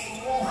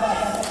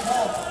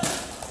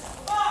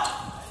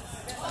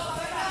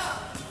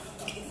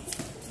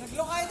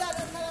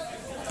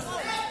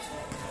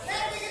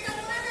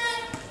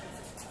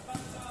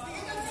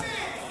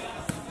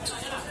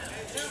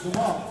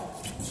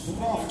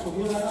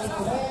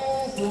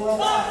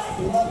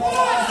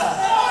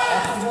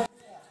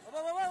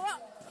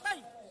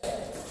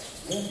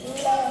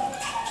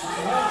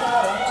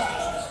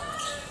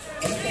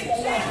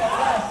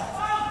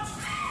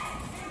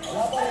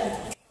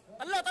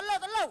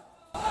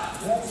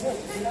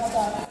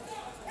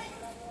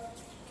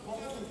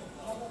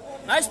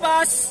 Nice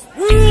pass.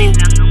 Woo!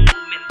 Lang ang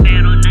movement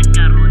pero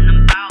nagkaroon ng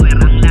power.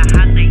 Ang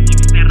lahat ay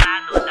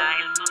inspirado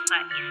dahil to sa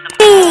isang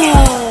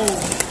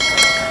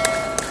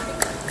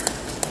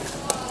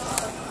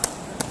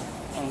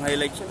Ang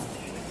highlight siya.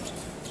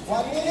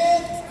 1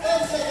 minute,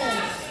 10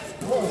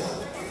 seconds.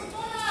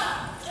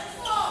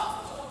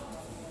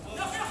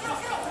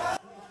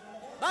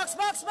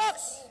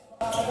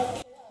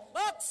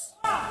 Box.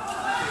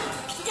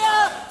 Sige!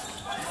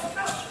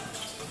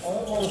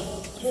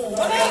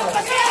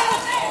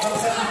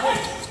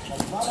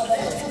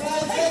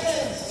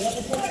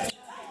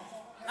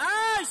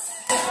 Nice.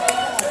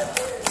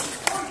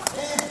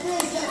 15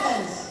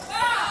 seconds.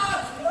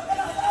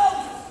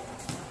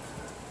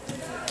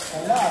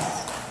 And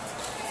last.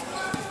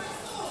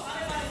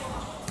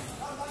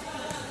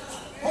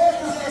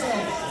 40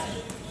 seconds.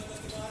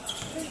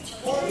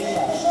 40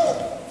 to shoot.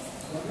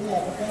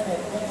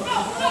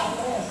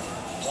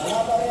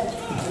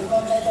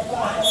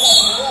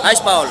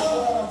 Nice foul.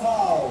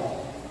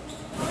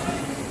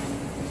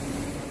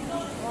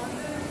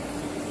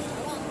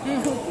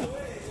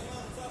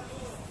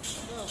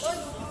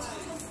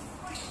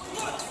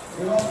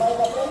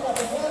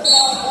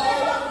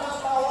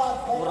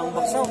 Kurang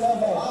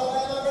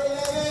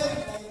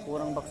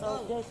baksaw.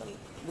 Guys,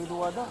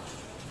 dudua daw.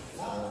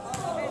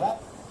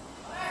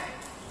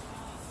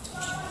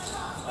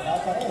 Wala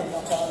pa rin ang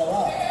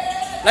pangalawa.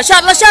 Last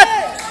shot, last shot!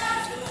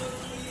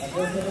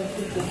 Number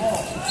 17 to mo.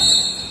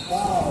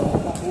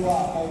 Wow, nakuha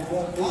kay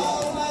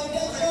Godbless. My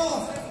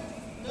attention!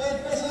 Third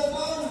personal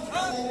foul,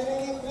 and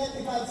remaining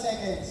 25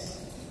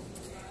 seconds.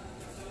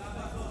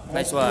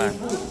 Nice one.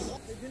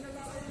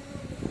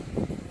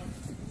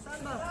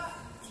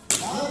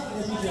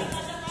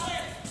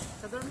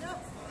 Sa dorm niyo?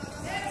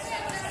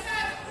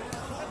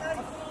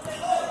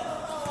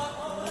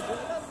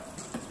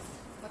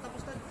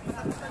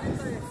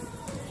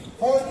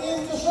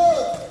 14 to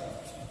shoot.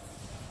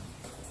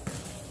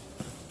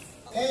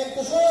 10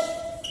 to shoot.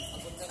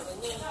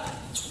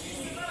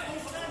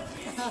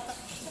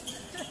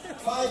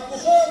 5 to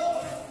shoot.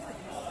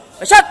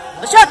 Last shot,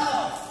 last shot!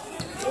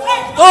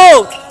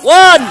 2,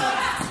 1!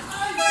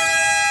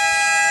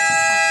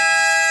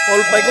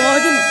 Foul pa ko nga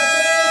dun.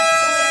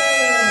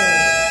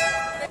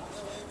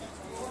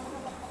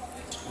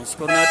 Ang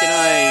score natin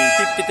ay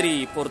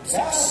 53-46.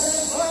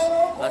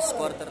 Last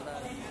quarter na.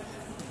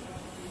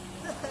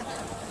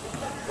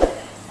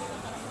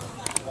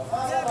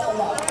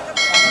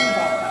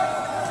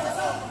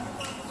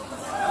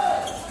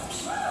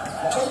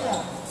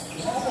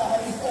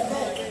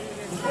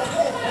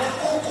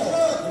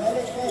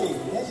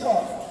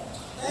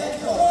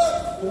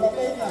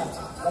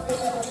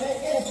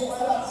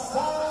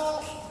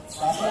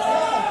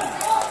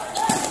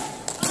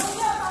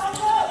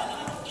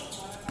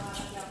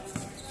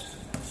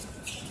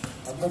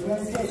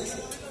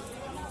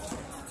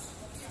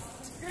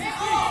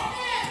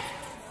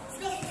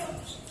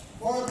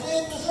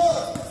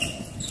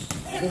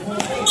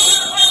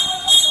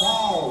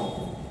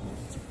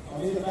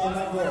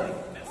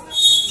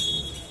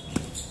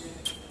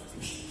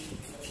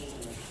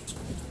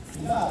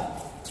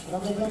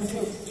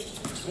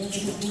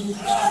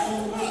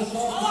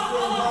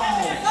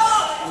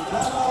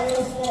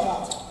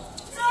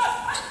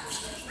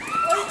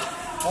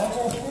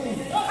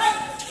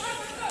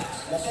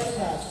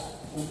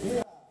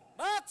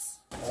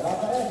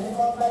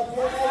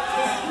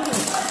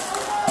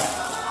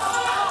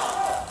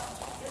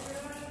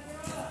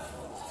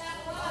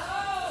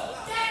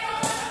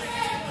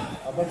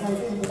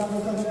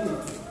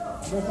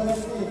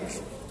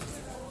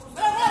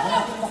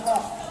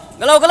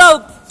 Galaw, galaw!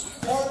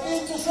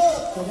 14 to shoot.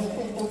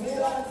 17 to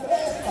mira ng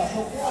 3.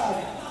 Pasok yan.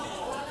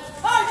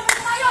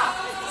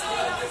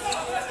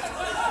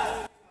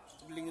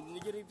 Lingod ni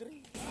Jerry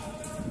Dre.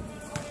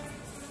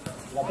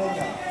 Lapit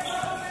na.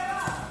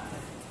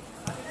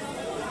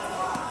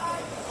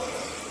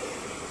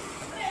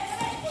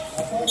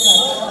 Lapit na.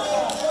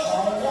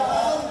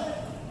 Ayan.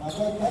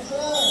 Masok na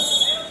siya.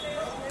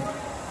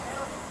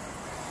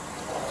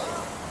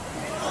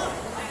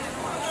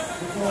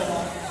 Dito na.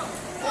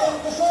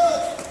 10 to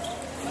shoot.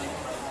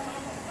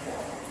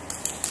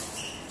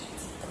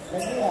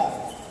 Bendia.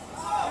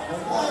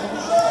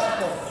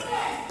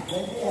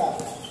 Bendia.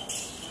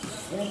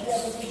 Bendia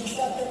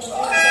tutujukan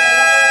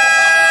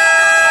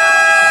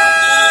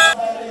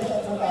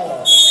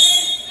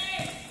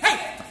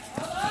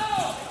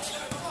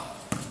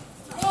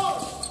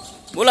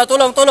Bola,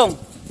 tolong, tolong.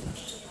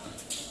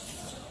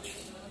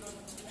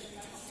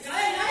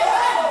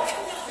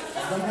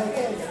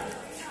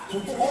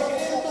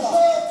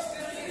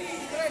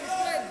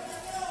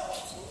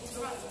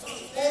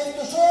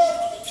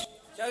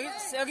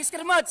 Lagi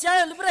skirmat,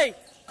 siya libre.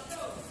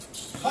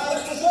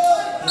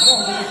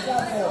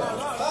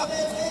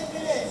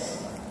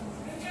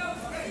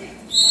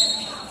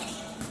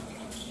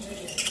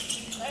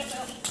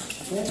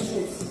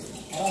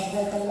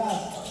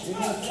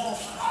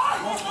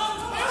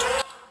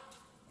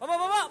 Baba,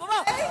 baba, baba.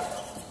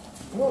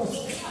 Cruz,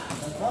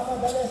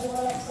 nagmamadali sa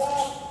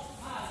malaksak.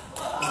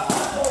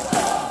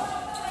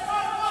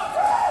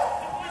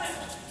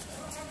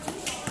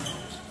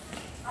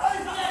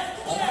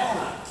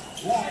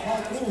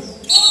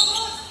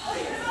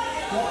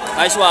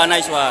 Nice one,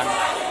 nice one.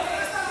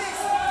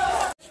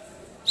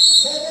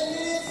 7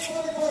 minutes,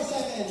 44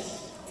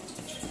 seconds.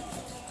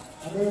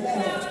 Number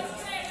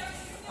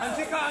 11.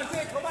 Ansik ka,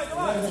 ansik. Kumay,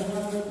 kumay.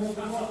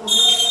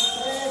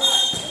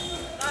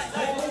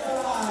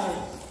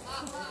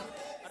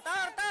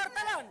 Artar, artar,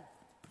 talan.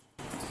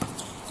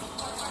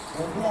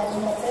 Bendia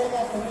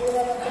tumapela,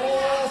 tumira ng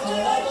 3.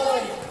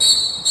 Salamat.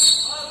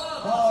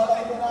 Paower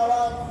ay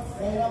tinawag.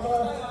 Kay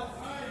number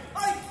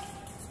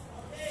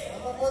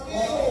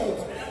 14.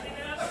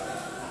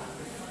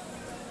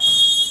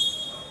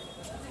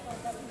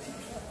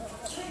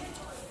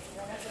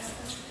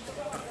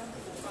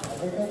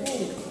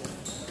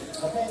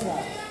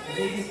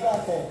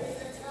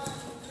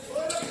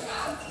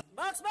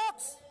 Box,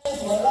 box.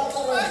 Wala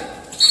ka rin.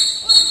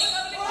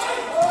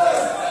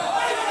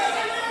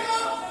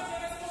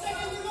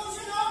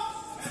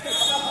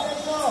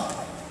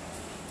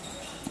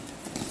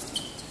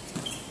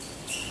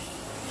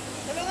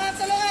 Tulungan,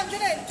 tulungan,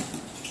 Jiren.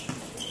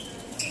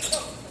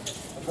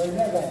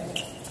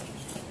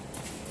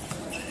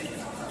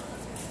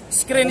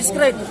 Screen,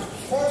 screen.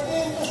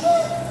 14 to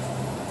shoot.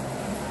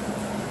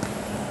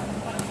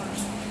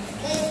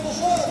 10 to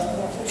shoot.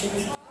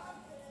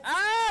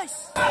 Nice.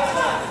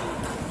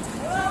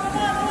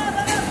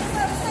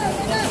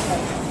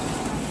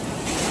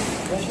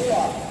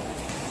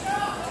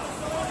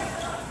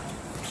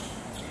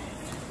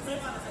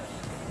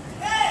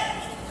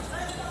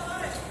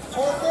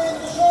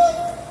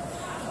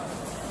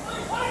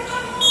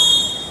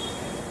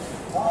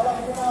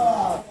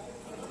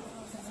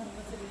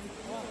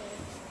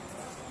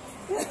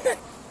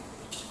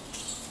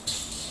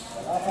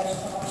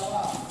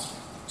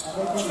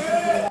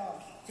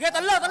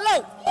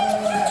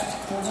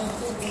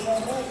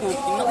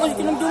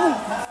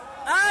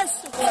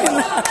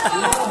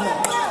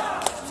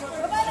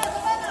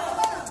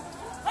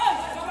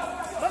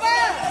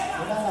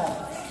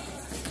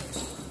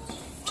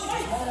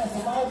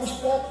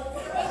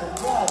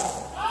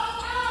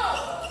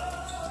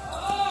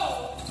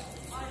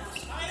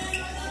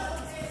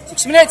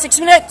 Six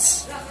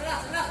minutes.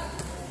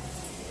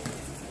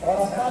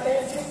 Oras natin,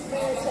 6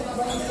 minutes and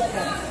 20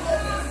 seconds.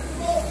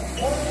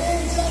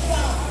 14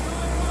 seconds.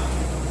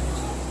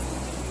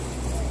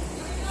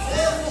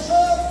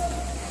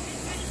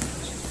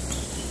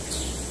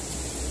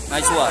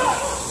 Nice one.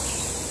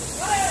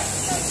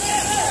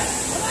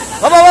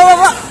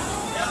 Baba.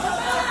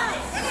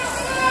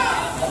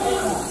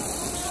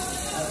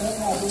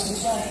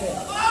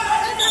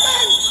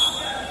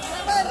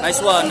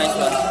 Nice one.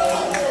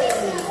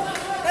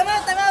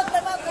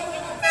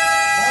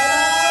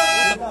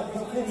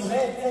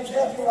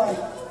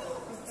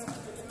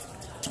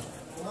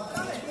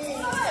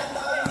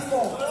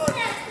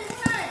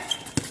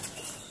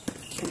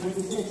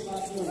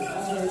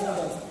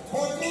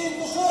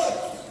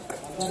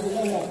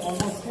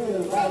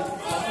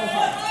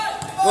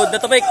 Good, the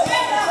topic.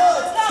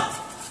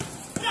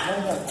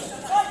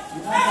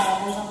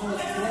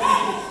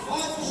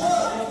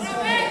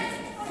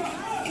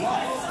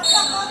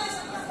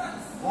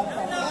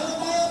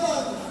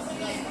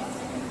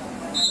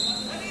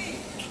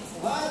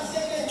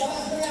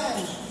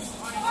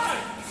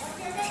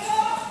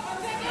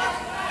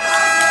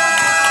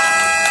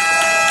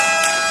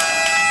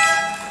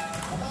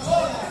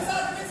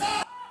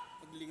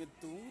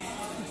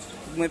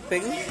 May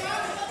peng.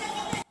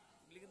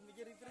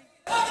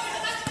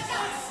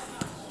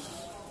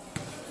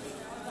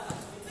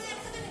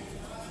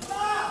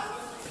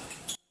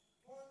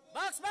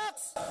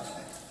 Box.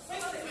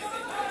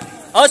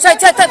 Oh,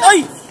 set. Oi.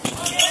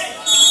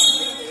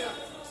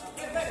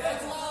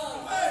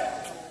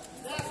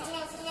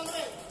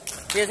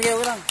 Sige,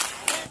 ulang.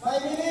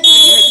 5 minutes.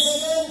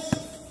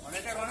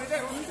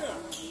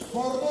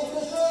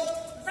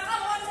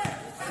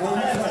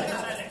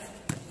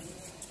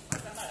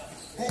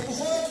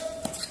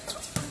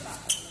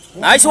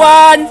 Nice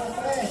one.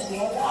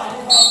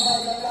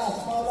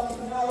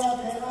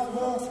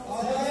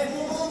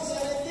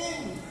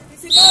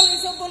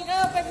 Isubol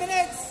ka, 5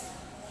 minutes.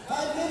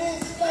 5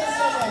 minutes, 10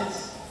 seconds.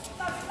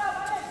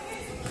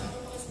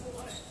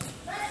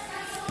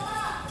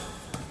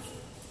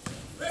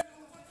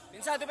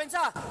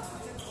 Depensa.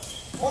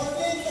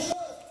 14 to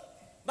shoot.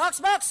 Box.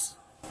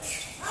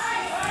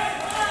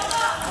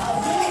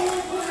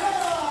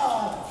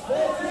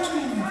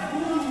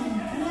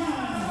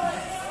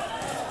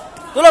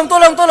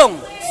 Tulong.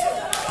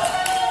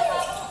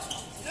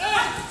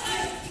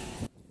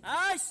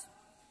 Nice.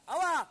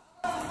 Awa.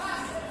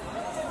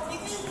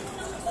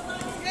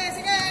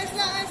 Sige, ayos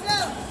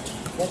lang.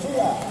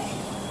 Garcia.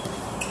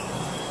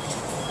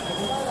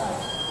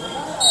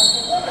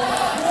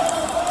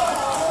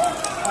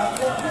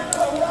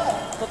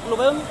 Tatlo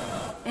ba yun?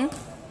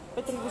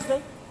 Petro gusto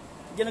ay?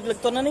 Diyan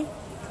naglagton na ni.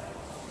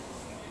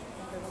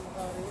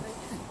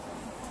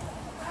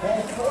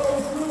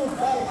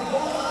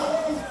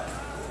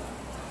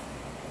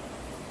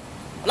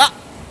 Wala.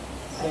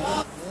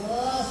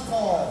 Last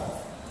ball.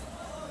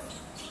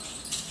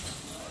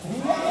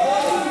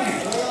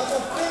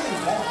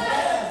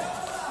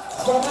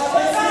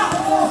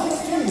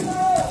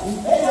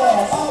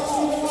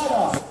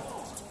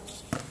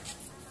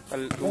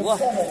 Kalua.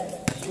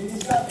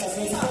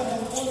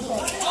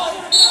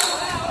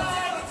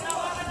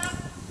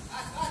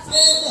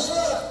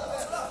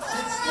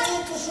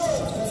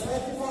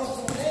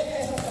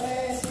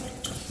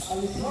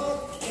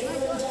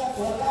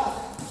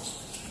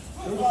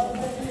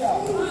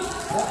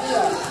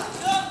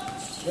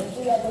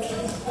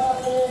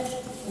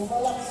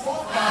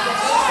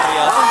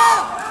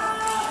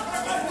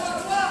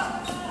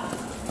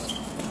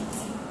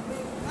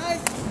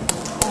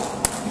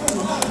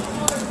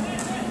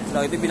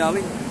 Lagi itu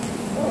binawin.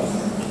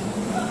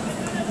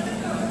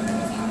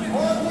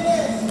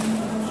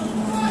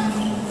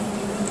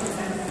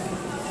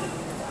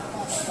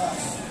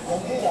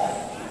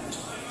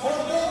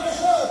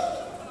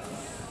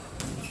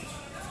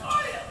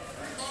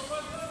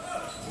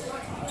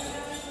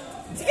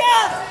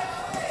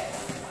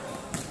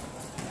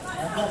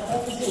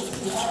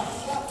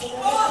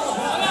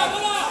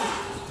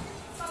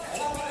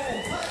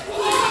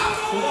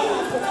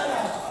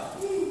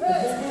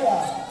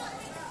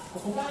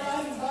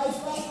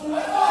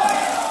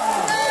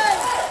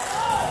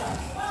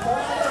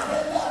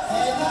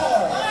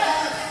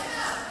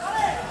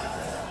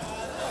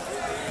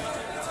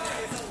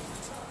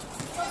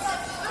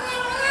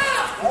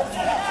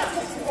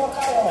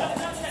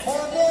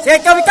 Cek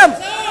kami tam.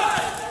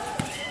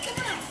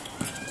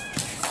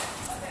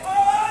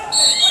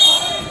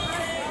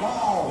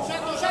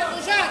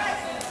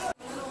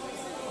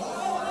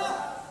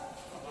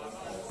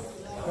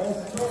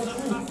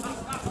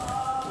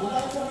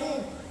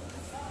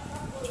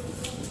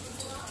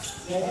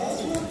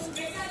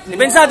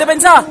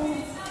 Depensa.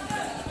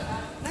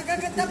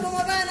 Nagaganda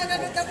bumaba.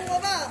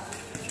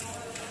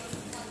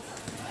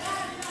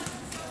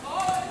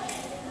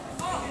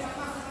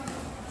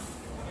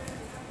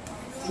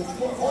 14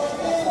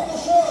 to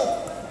shoot.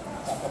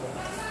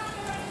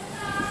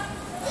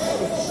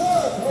 8 to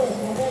shoot.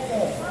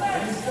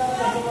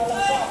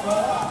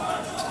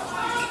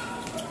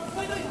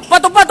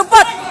 Tupat,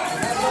 tupat!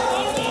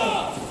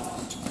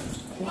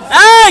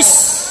 Nice!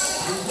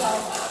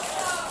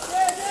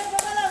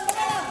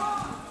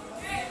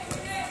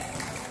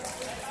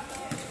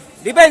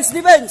 Defense,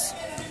 defense!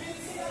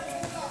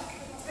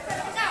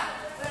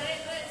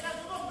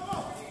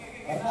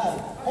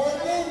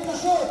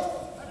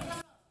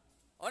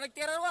 Oh,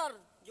 nagtira war.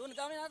 Yun,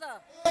 kami nata.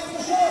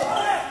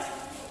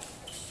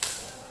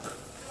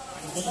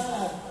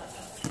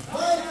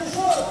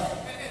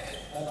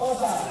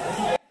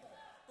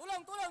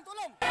 Tulong, tulong,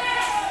 tulong!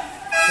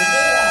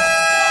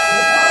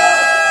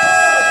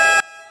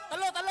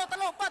 Talo, talo,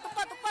 talo! Tupat,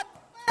 tupat, tupat!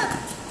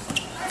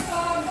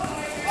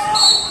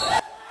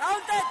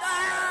 Counted!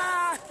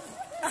 Ah!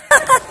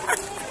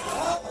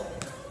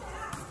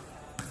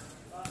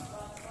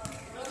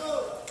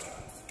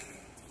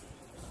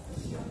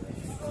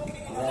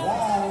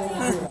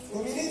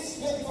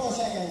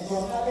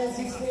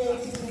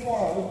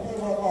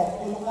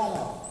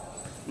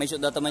 May shoot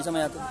data, may sa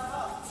may ato.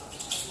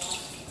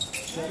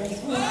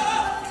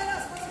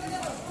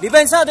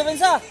 Depensa,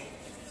 depensa!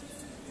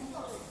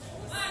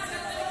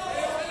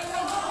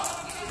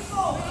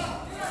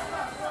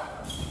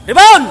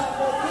 Rebound!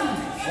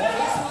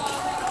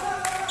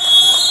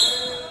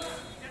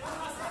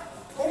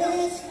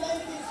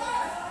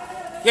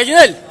 Ya,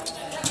 Junel!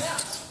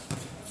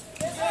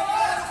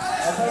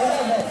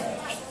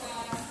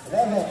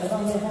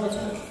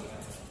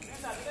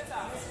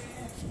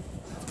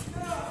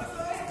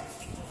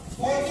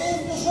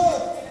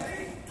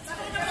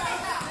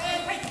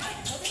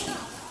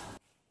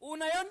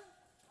 Una yun?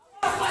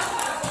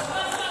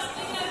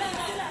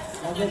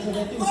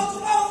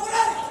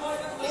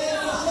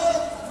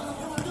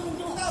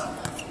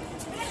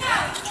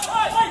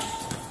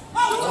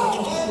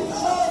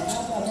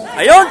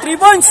 Ayun, 3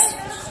 points!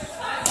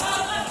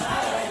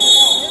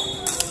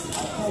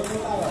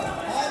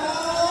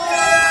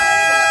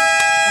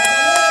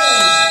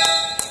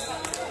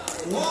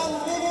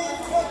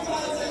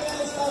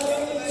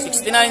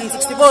 $69,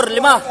 $64,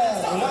 5.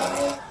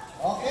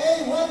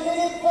 Okay, 1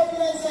 minute,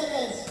 49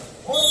 seconds.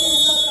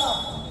 14 shot clock.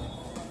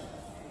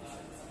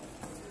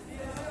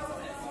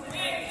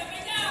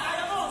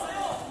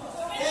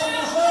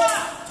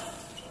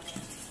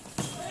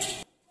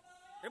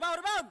 Rebound,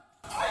 rebound!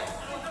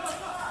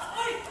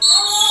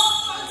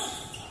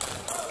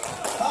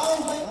 Foul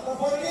by number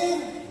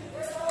 14.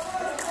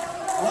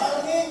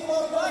 Warning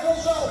for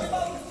violation.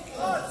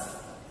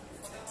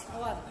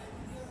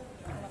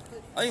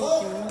 Ay,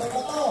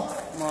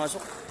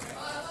 masuk.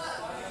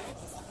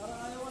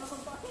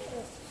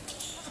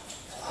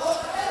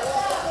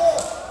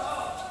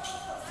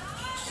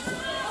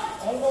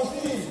 Almost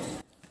in.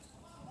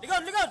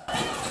 Likod, likod!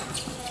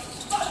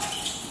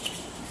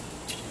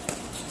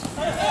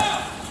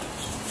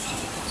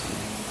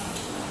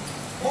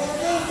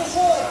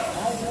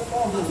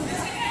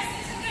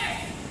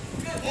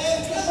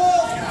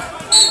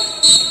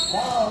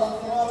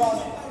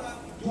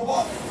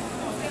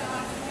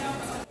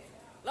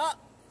 La!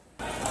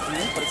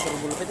 Ini periksa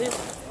bulu pede.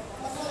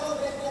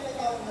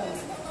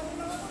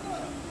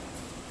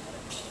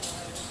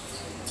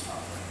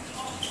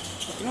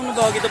 Tingnan mo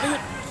ba kita pa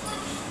yun?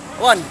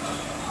 One.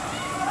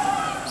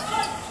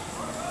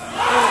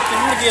 Oh,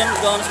 tingnan mo diyan,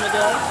 gawin sa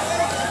medal.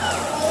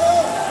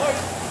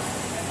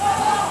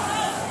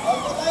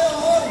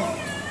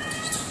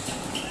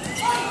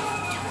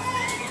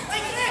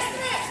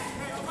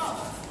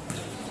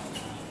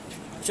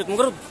 Shoot mo,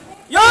 Grub.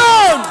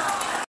 Yun!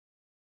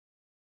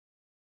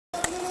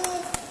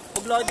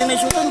 Paglaki din na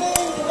shootan.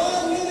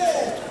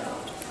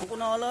 Ang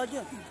kunala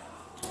dyan.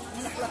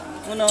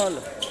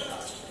 Kunala.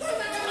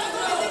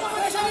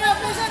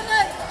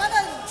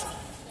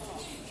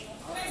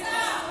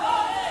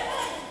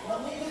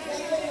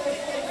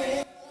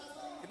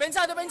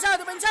 Depensa, depensa,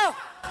 depensa!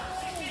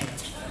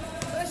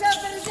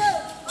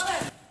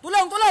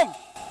 Tulong, tulong!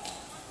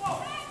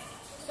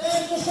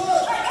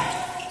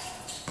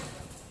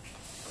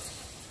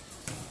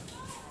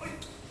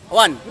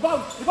 One.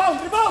 Rebound!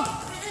 Rebound! Rebound!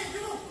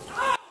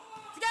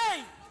 Sige!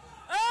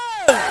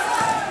 Hey!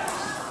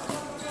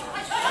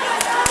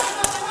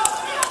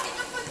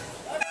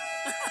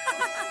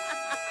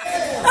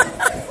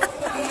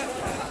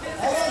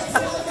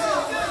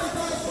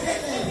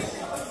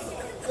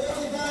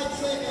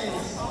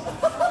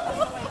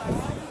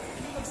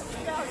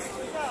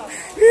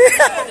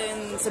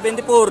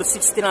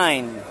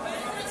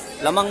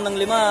 74-69. Lamang ng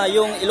 5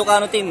 yung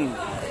Ilocano team.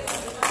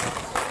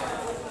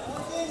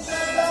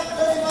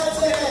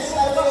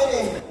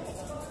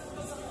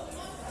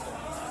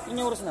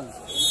 Inyong oras lang.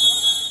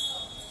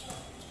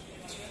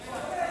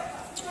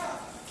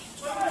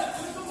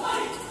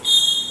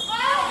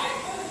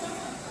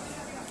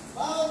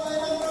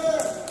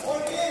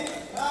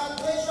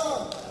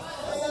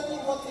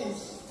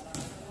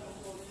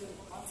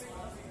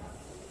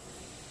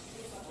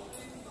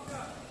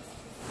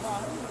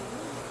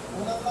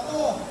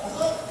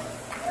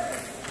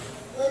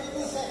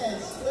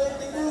 seconds.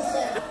 22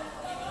 seconds.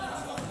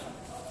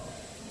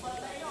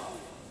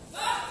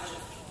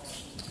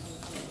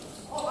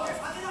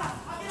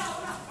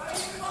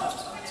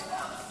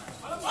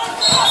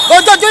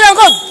 God, Julian,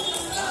 God!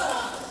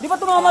 Di ba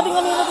tumama din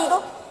kanina dito?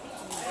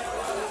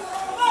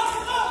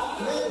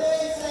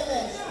 28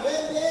 seconds.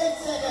 28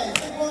 seconds.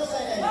 24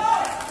 seconds.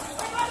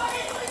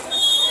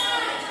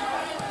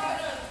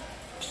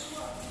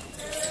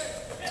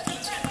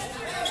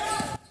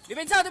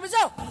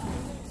 Depensa!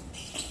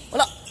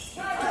 Wala.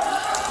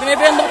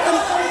 Binibendok ko.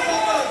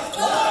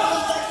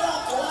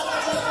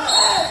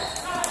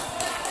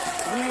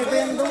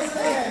 Binibendok.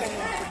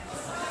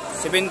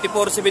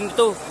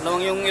 74-72.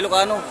 Lamang yung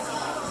Ilocano.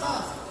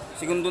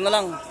 Segundo na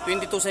lang.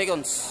 22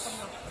 seconds.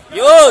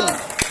 Yun!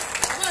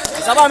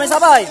 May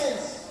sabay.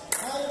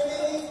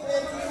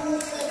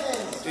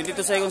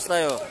 22 seconds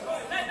tayo.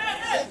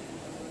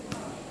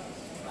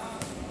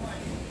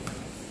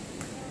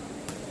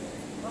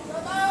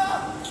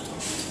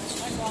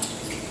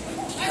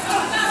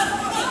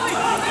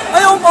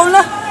 Ayaw, Paul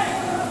na!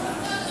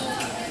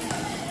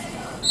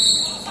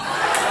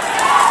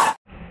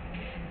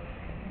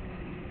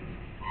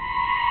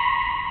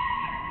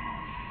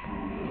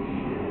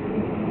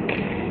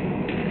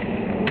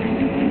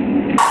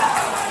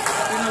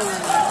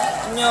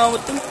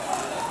 Nyawat to.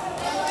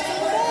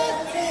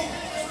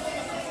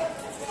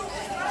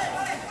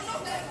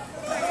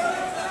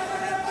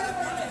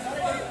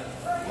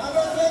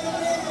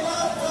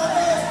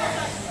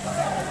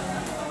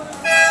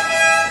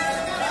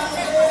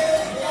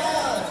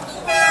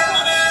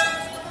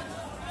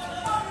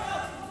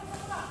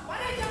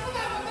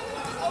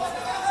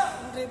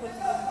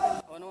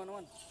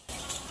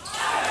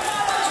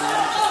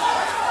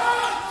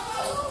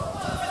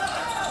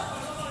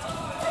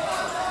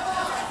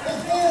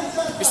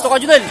 Gusto ka,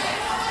 Judel?